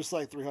cool, just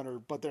like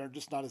 300, but they're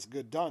just not as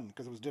good done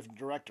because it was a different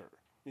director,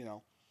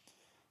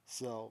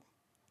 So,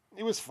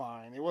 it was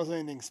fine. It wasn't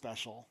anything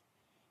special.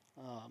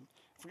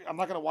 I'm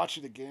not going to watch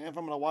it again. If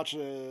I'm going to watch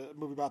a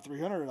movie about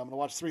 300, I'm going to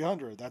watch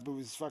 300. That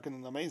movie's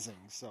fucking amazing.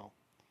 So,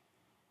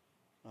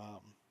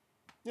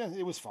 yeah,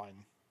 it was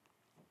fine.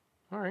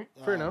 All right.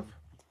 Fair enough.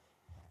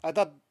 I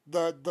thought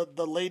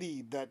the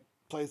lady that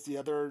plays the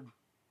other,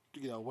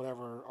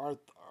 whatever,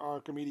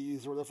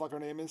 Archimedes or whatever the fuck her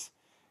name is,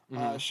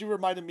 Hmm. She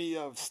reminded me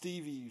of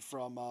Stevie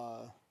from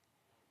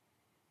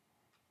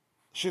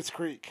Schitt's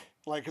Creek.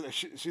 Like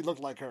she looked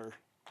like her.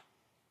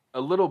 A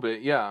little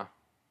bit, yeah.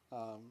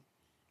 Um,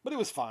 but it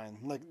was fine.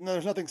 Like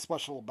there's nothing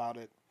special about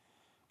it.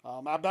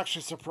 I'm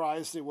actually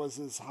surprised it was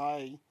as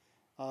high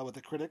with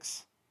the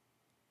critics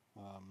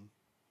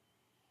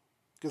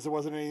because there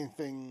wasn't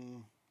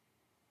anything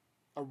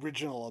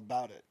original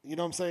about it. You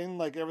know what I'm saying?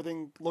 Like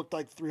everything looked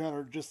like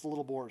 300, just a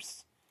little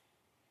worse.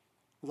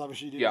 Because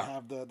obviously you didn't Yeah.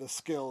 have the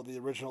skill of the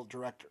original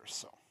director.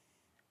 So,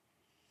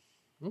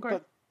 Okay.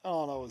 but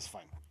all in all, it was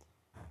fine.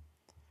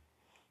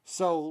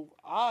 So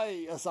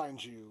I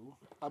assigned you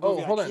a Oh,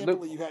 movie I hold on. can't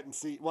believe you hadn't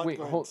seen. What? Wait,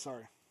 Go ahead. hold.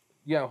 Sorry.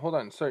 Yeah, hold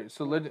on. Sorry.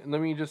 So let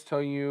me just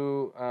tell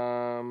you.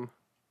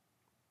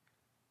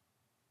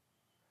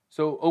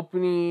 So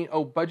opening.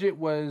 Oh, budget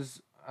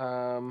was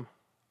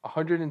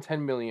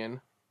 110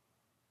 million,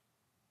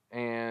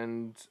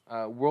 and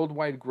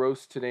worldwide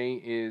gross today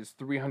is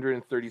Yeah,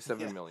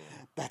 337 million.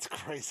 that's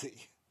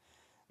crazy.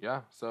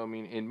 Yeah. So I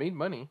mean, it made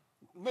money.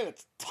 It made a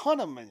ton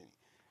of money,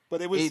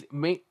 but it was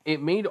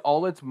It made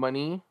all its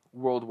money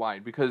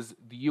worldwide because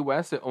the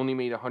U.S. it only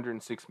made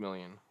 106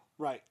 million.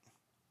 right.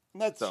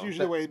 And that's So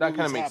usually the way that kind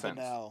movies of makes happen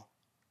sense.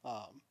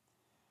 now,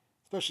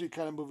 especially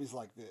kind of movies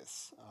like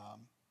this.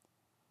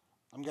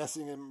 I'm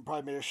guessing it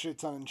probably made a shit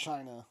ton in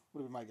China.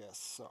 Would be my guess.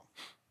 So,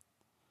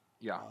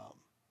 Yeah.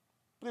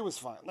 but it was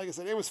fine. Like I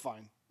said, it was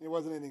fine. It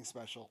wasn't anything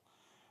special.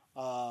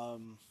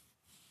 Um,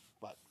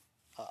 but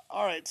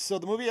all right. So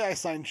the movie I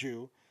assigned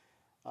you,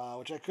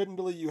 which I couldn't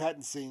believe you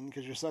hadn't seen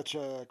because you're such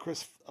a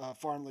Chris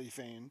Farley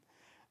fan,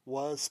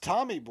 was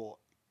Tommy Boy.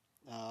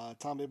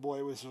 Tommy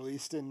Boy was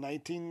released in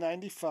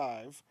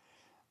 1995.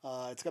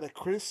 It's got a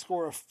critic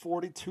score of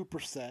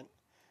 42%,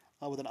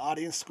 with an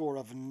audience score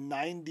of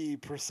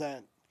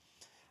 90%.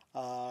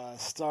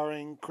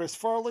 Starring Chris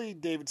Farley,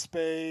 David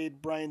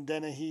Spade, Brian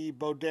Dennehy,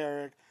 Bo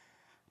Derek,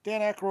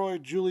 Dan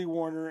Aykroyd, Julie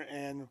Warner,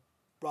 and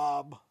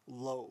Rob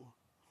Lowe.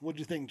 What'd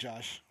you think,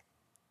 Josh?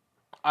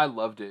 I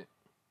loved it.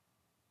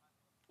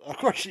 Of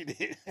course you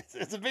did.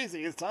 It's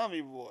amazing. It's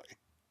Tommy Boy.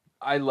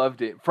 I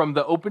loved it from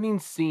the opening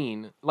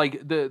scene,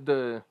 like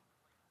the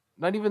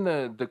not even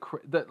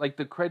the like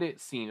the credit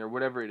scene or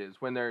whatever it is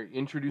when they're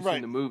introducing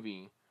Right. the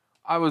movie.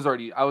 I was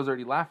already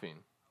laughing.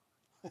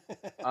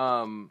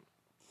 Um,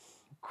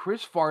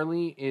 Chris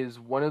Farley is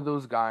one of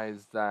those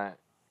guys that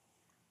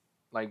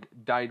like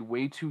died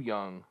way too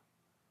young.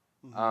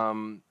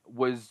 Mm-hmm.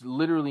 Was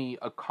literally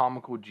a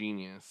comical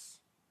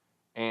genius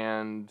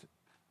and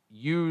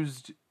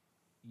used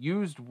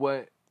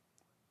what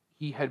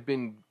he had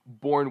been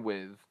born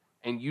with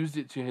and used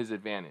it to his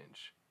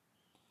advantage.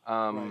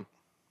 Right. Um,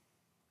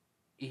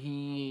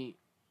 he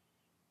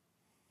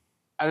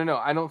I don't know.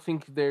 I don't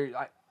think there.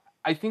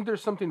 I think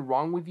there's something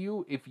wrong with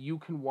you if you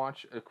can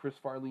watch a Chris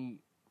Farley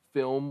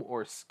film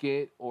or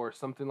skit or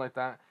something like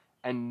that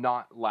and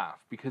not laugh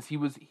because he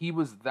was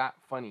that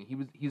funny.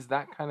 He's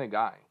that kind of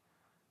guy.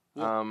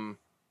 Yeah. Um,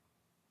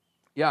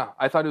 yeah,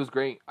 I thought it was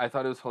great. I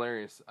thought it was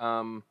hilarious.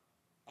 And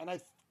I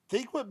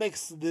think what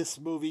makes this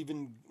movie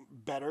even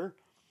better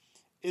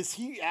is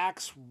he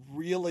acts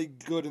really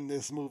good in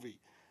this movie.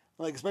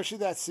 Like especially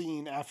that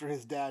scene after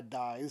his dad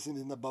dies and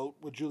in the boat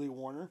with Julie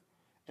Warner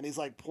and he's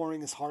like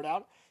pouring his heart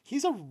out.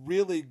 He's a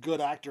really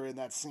good actor in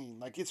that scene.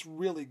 Like it's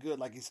really good.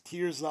 Like he's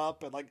tears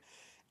up and like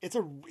it's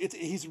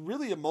he's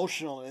really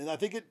emotional and I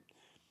think it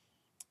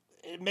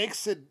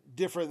makes it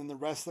different than the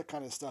rest of the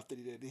kind of stuff that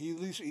he did. He at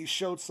least he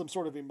showed some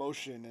sort of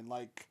emotion and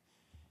like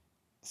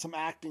some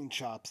acting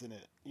chops in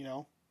it, you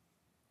know?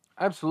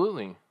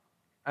 Absolutely,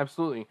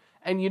 absolutely.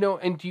 And you know,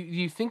 and do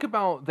you think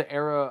about the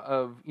era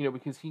of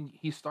because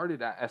he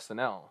started at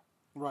SNL.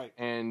 Right.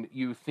 And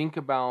you think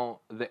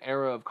about the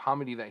era of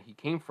comedy that he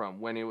came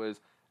from when it was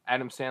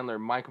Adam Sandler,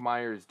 Mike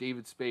Myers,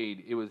 David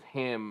Spade, it was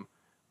him.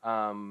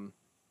 Um,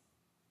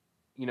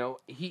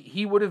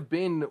 he would have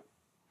been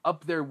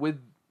up there with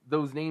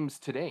those names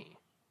today.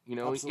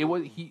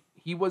 Absolutely.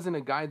 He wasn't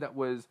a guy that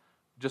was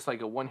just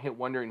like a one hit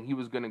wonder and he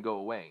was gonna go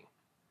away.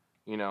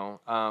 They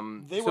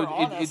So were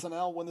on it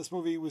SNL when this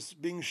movie was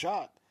being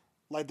shot.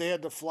 Like they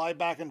had to fly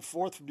back and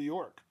forth from New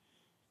York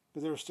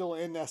because they were still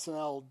in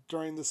SNL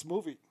during this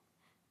movie.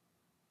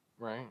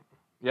 right.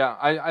 Yeah,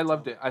 I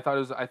loved So it. I thought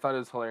it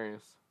was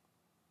hilarious.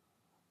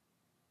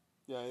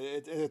 yeah,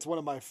 it's one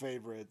of my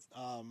favorites.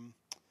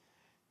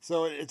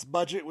 So its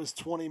budget was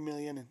 20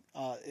 million.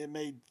 It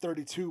made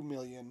 32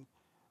 million,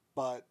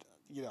 but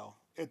you know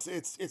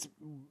it's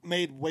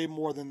made way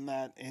more than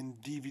that in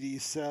DVD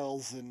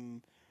sales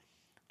and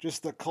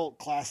just the cult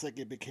classic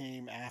it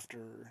became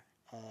after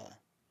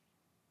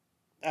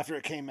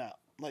it came out.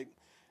 Like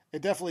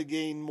it definitely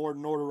gained more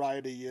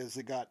notoriety as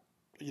it got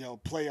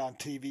play on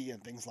TV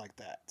and things like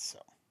that.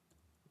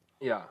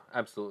 Yeah,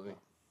 absolutely.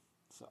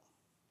 So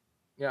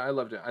Yeah, I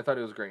loved it. I thought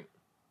it was great.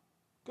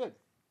 good,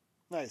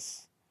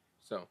 nice.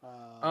 So,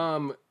 Um,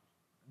 um,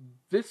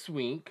 this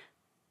week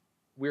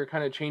we're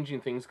kind of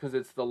changing things because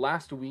it's the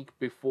last week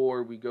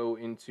before we go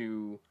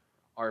into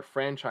our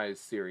franchise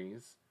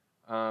series.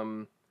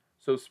 Um,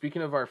 so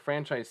speaking of our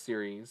franchise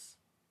series,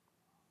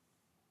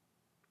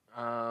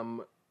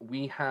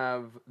 We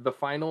have the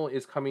final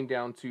is coming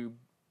down to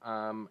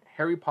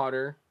Harry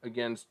Potter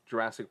against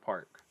Jurassic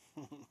Park.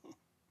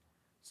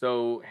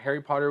 So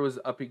Harry Potter was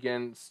up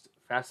against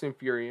Fast and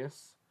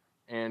Furious,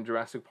 and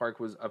Jurassic Park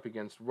was up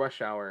against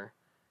Rush Hour.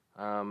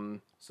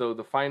 So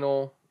the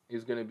final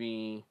is going to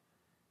be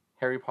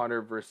Harry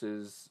Potter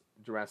versus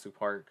Jurassic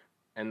Park,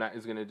 and that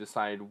is going to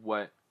decide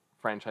what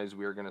franchise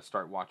we are going to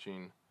start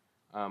watching,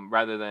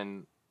 rather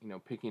than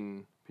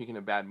picking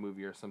a bad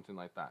movie or something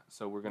like that.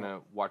 So we're going to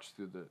watch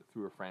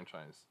through a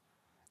franchise.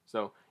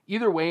 So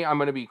either way, I'm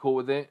going to be cool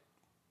with it.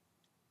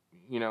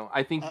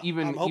 I think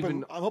I'm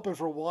hoping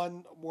for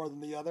one more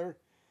than the other.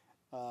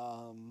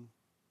 I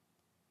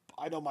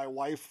know my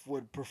wife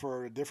would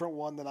prefer a different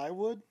one than I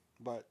would,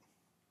 but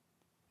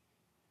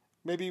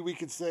maybe we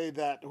could say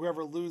that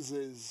whoever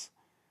loses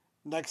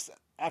next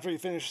after you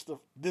finish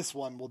this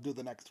one, we'll do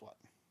the next one.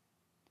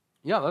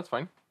 Yeah, that's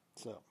fine.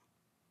 So,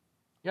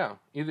 yeah,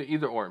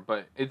 either or,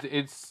 but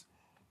it's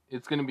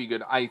gonna be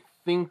good. I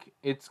think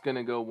it's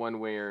gonna go one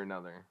way or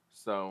another.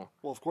 So,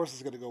 well, of course,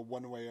 it's gonna go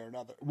one way or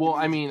another. Well,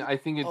 I mean, I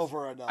think it's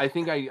over another. I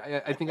think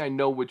I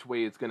know which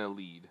way it's gonna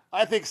lead.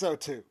 I think so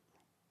too.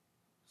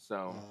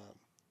 So,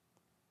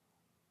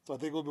 I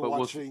think we'll be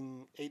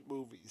watching 8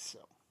 movies.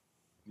 So,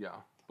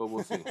 yeah, but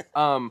we'll see.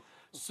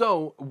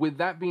 So with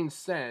that being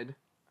said,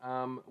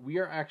 we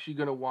are actually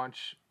gonna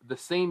watch the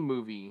same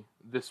movie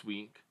this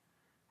week.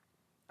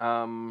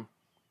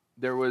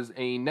 There was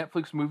a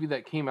Netflix movie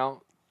that came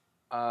out,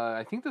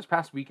 I think this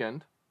past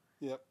weekend.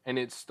 Yep. And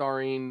it's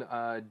starring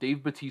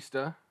Dave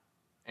Bautista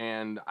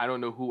and I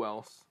don't know who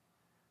else,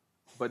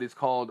 but it's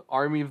called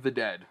Army of the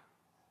Dead,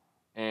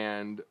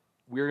 and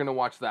we're gonna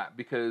watch that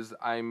because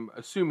I'm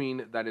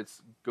assuming that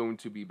it's going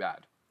to be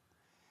bad.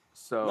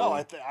 So no,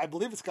 I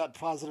believe it's got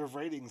positive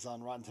ratings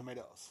on Rotten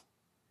Tomatoes.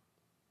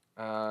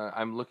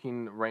 I'm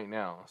looking right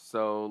now.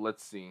 So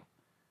let's see.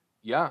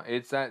 Yeah,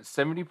 it's at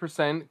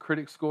 70%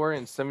 critic score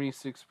and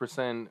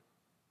 76%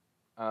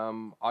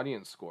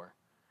 audience score.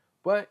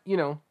 But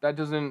that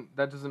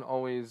doesn't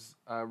always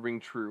ring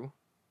true,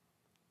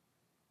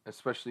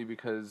 especially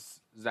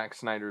because Zack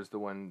Snyder is the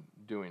one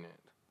doing it.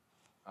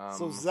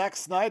 So Zack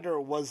Snyder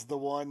was the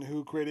one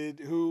who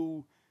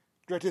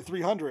directed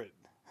 300.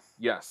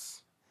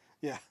 Yes.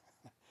 Yeah,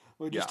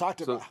 we just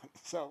talked about.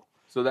 So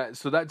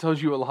that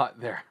tells you a lot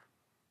there.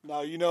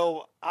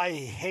 Now I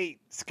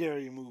hate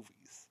scary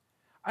movies.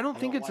 I don't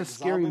think it's a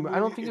scary movie. I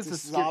don't think it's a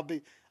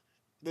zombie.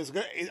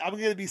 I'm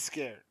gonna be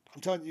scared.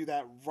 I'm telling you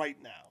that right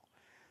now.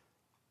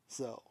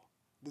 So,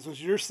 this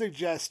was your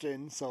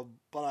suggestion.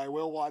 But I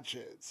will watch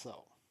it.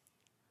 So,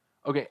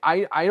 okay,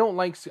 I don't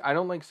like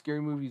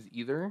scary movies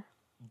either,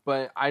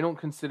 but I don't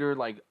consider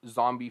like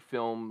zombie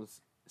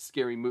films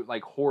scary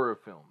like horror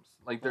films.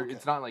 Like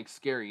it's not like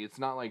scary. It's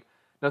not like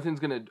nothing's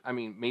gonna. I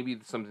mean, maybe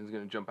something's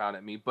gonna jump out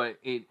at me, but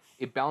it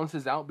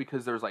balances out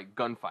because there's like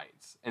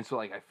gunfights, and so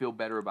like I feel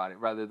better about it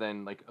rather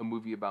than like a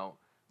movie about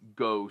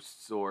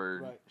ghosts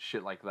or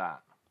shit like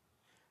that.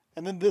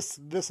 And then this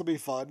will be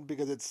fun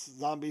because it's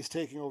zombies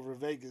taking over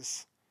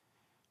Vegas,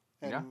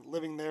 and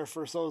living there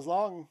for so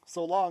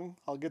long.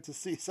 I'll get to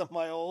see some of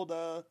my old.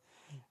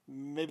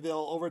 Maybe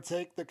they'll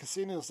overtake the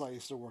casinos I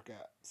used to work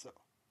at. So.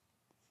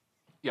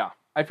 Yeah,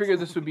 I figured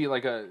this would be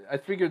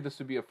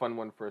a fun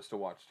one for us to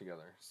watch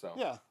together. So.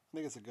 Yeah, I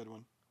think it's a good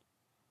one.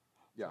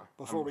 Yeah.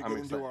 Before we get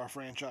into our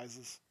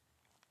franchises.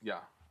 Yeah,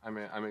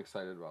 I'm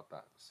excited about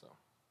that. So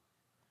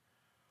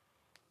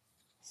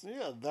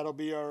yeah, that'll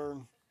be our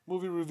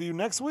movie review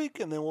next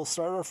week, and then we'll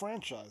start our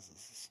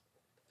franchises.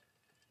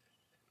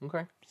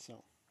 Okay.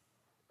 So,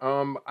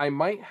 I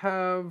might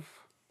have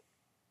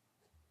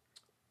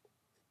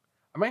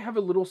a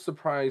little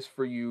surprise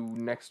for you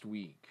next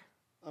week.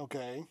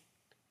 Okay.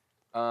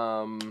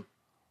 I'm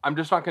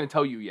just not going to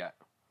tell you yet,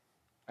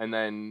 and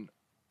then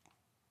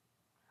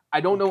I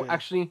don't know.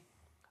 Actually,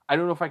 I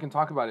don't know if I can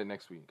talk about it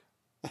next week.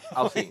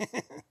 I'll see.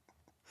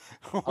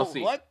 I'll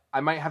see. What? I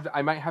might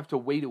have to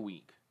wait a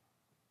week.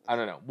 I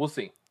don't know. We'll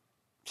see.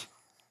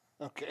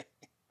 Okay.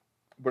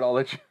 But I'll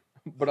let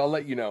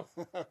you know.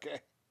 Okay.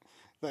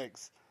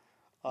 Thanks.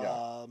 Yeah.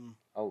 I'll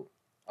let you know.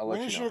 When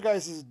is your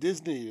guys'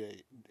 Disney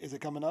date? Is it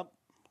coming up?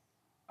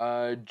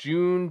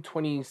 June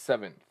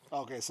 27th.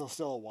 Okay, so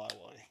still a while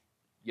away.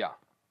 Yeah.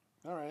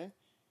 All right.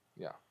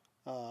 Yeah.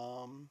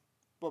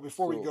 But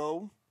before we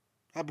go,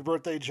 happy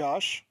birthday,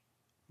 Josh.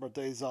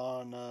 Birthday's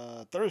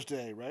on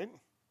Thursday, right?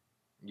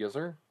 Yes,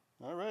 sir.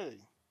 All right.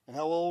 And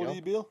how old are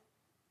you, Bill?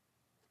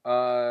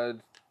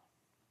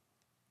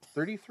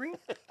 33?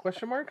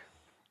 Question mark?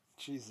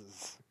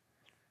 Jesus.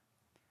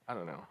 I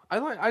don't know.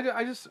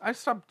 I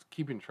stopped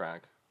keeping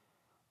track.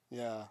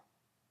 Yeah.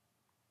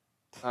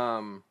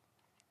 Are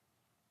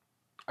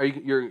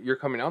you're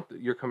coming out?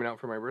 You're coming out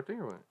for my birthday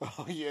or what?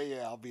 Oh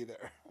yeah, I'll be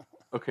there.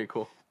 Okay,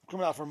 cool. I'm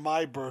coming out for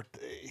my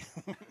birthday.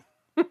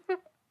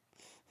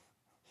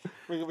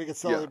 we can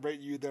celebrate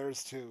you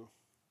theirs too.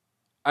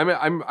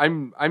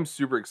 I'm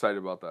super excited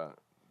about that.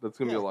 That's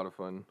gonna be a lot of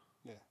fun.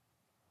 Yeah.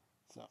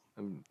 So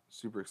I'm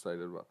super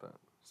excited about that.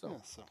 So.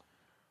 Yeah, so.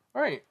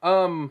 All right.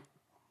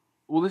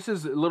 Well, this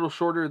is a little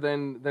shorter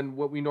than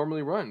what we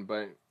normally run,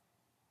 but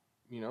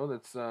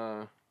that's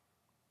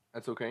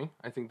okay.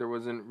 I think there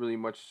wasn't really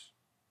much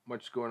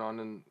going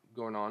on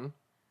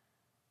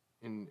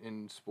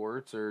in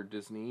sports or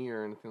Disney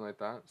or anything like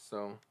that.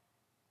 So,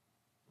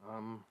 I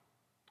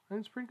think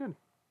it's pretty good.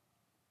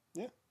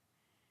 Yeah.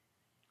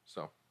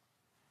 So,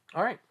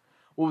 all right.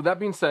 Well, with that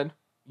being said,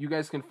 you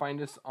guys can find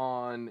us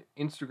on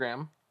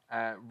Instagram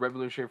at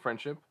Revolutionary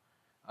Friendship.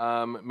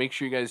 Make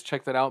sure you guys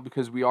check that out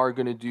because we are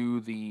going to do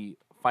the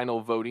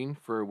final voting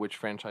for which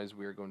franchise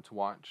we are going to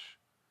watch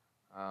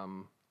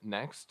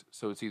next.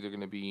 So it's either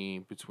going to be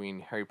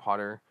between Harry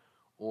Potter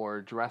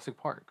or Jurassic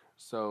Park.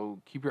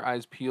 So keep your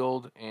eyes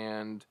peeled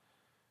and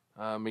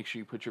make sure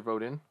you put your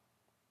vote in.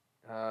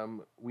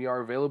 We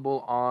are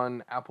available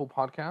on Apple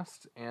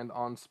Podcasts and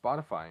on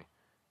Spotify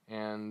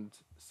and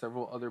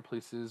several other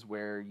places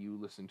where you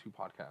listen to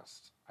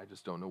podcasts. I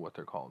just don't know what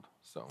they're called.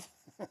 So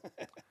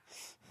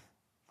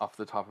off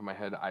the top of my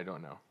head, I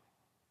don't know.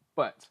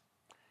 But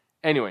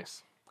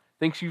anyways,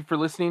 thanks you for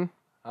listening.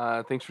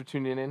 Thanks for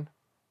tuning in.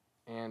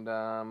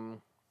 And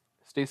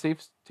stay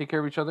safe, take care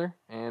of each other,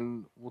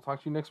 and we'll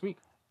talk to you next week.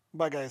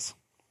 Bye, guys.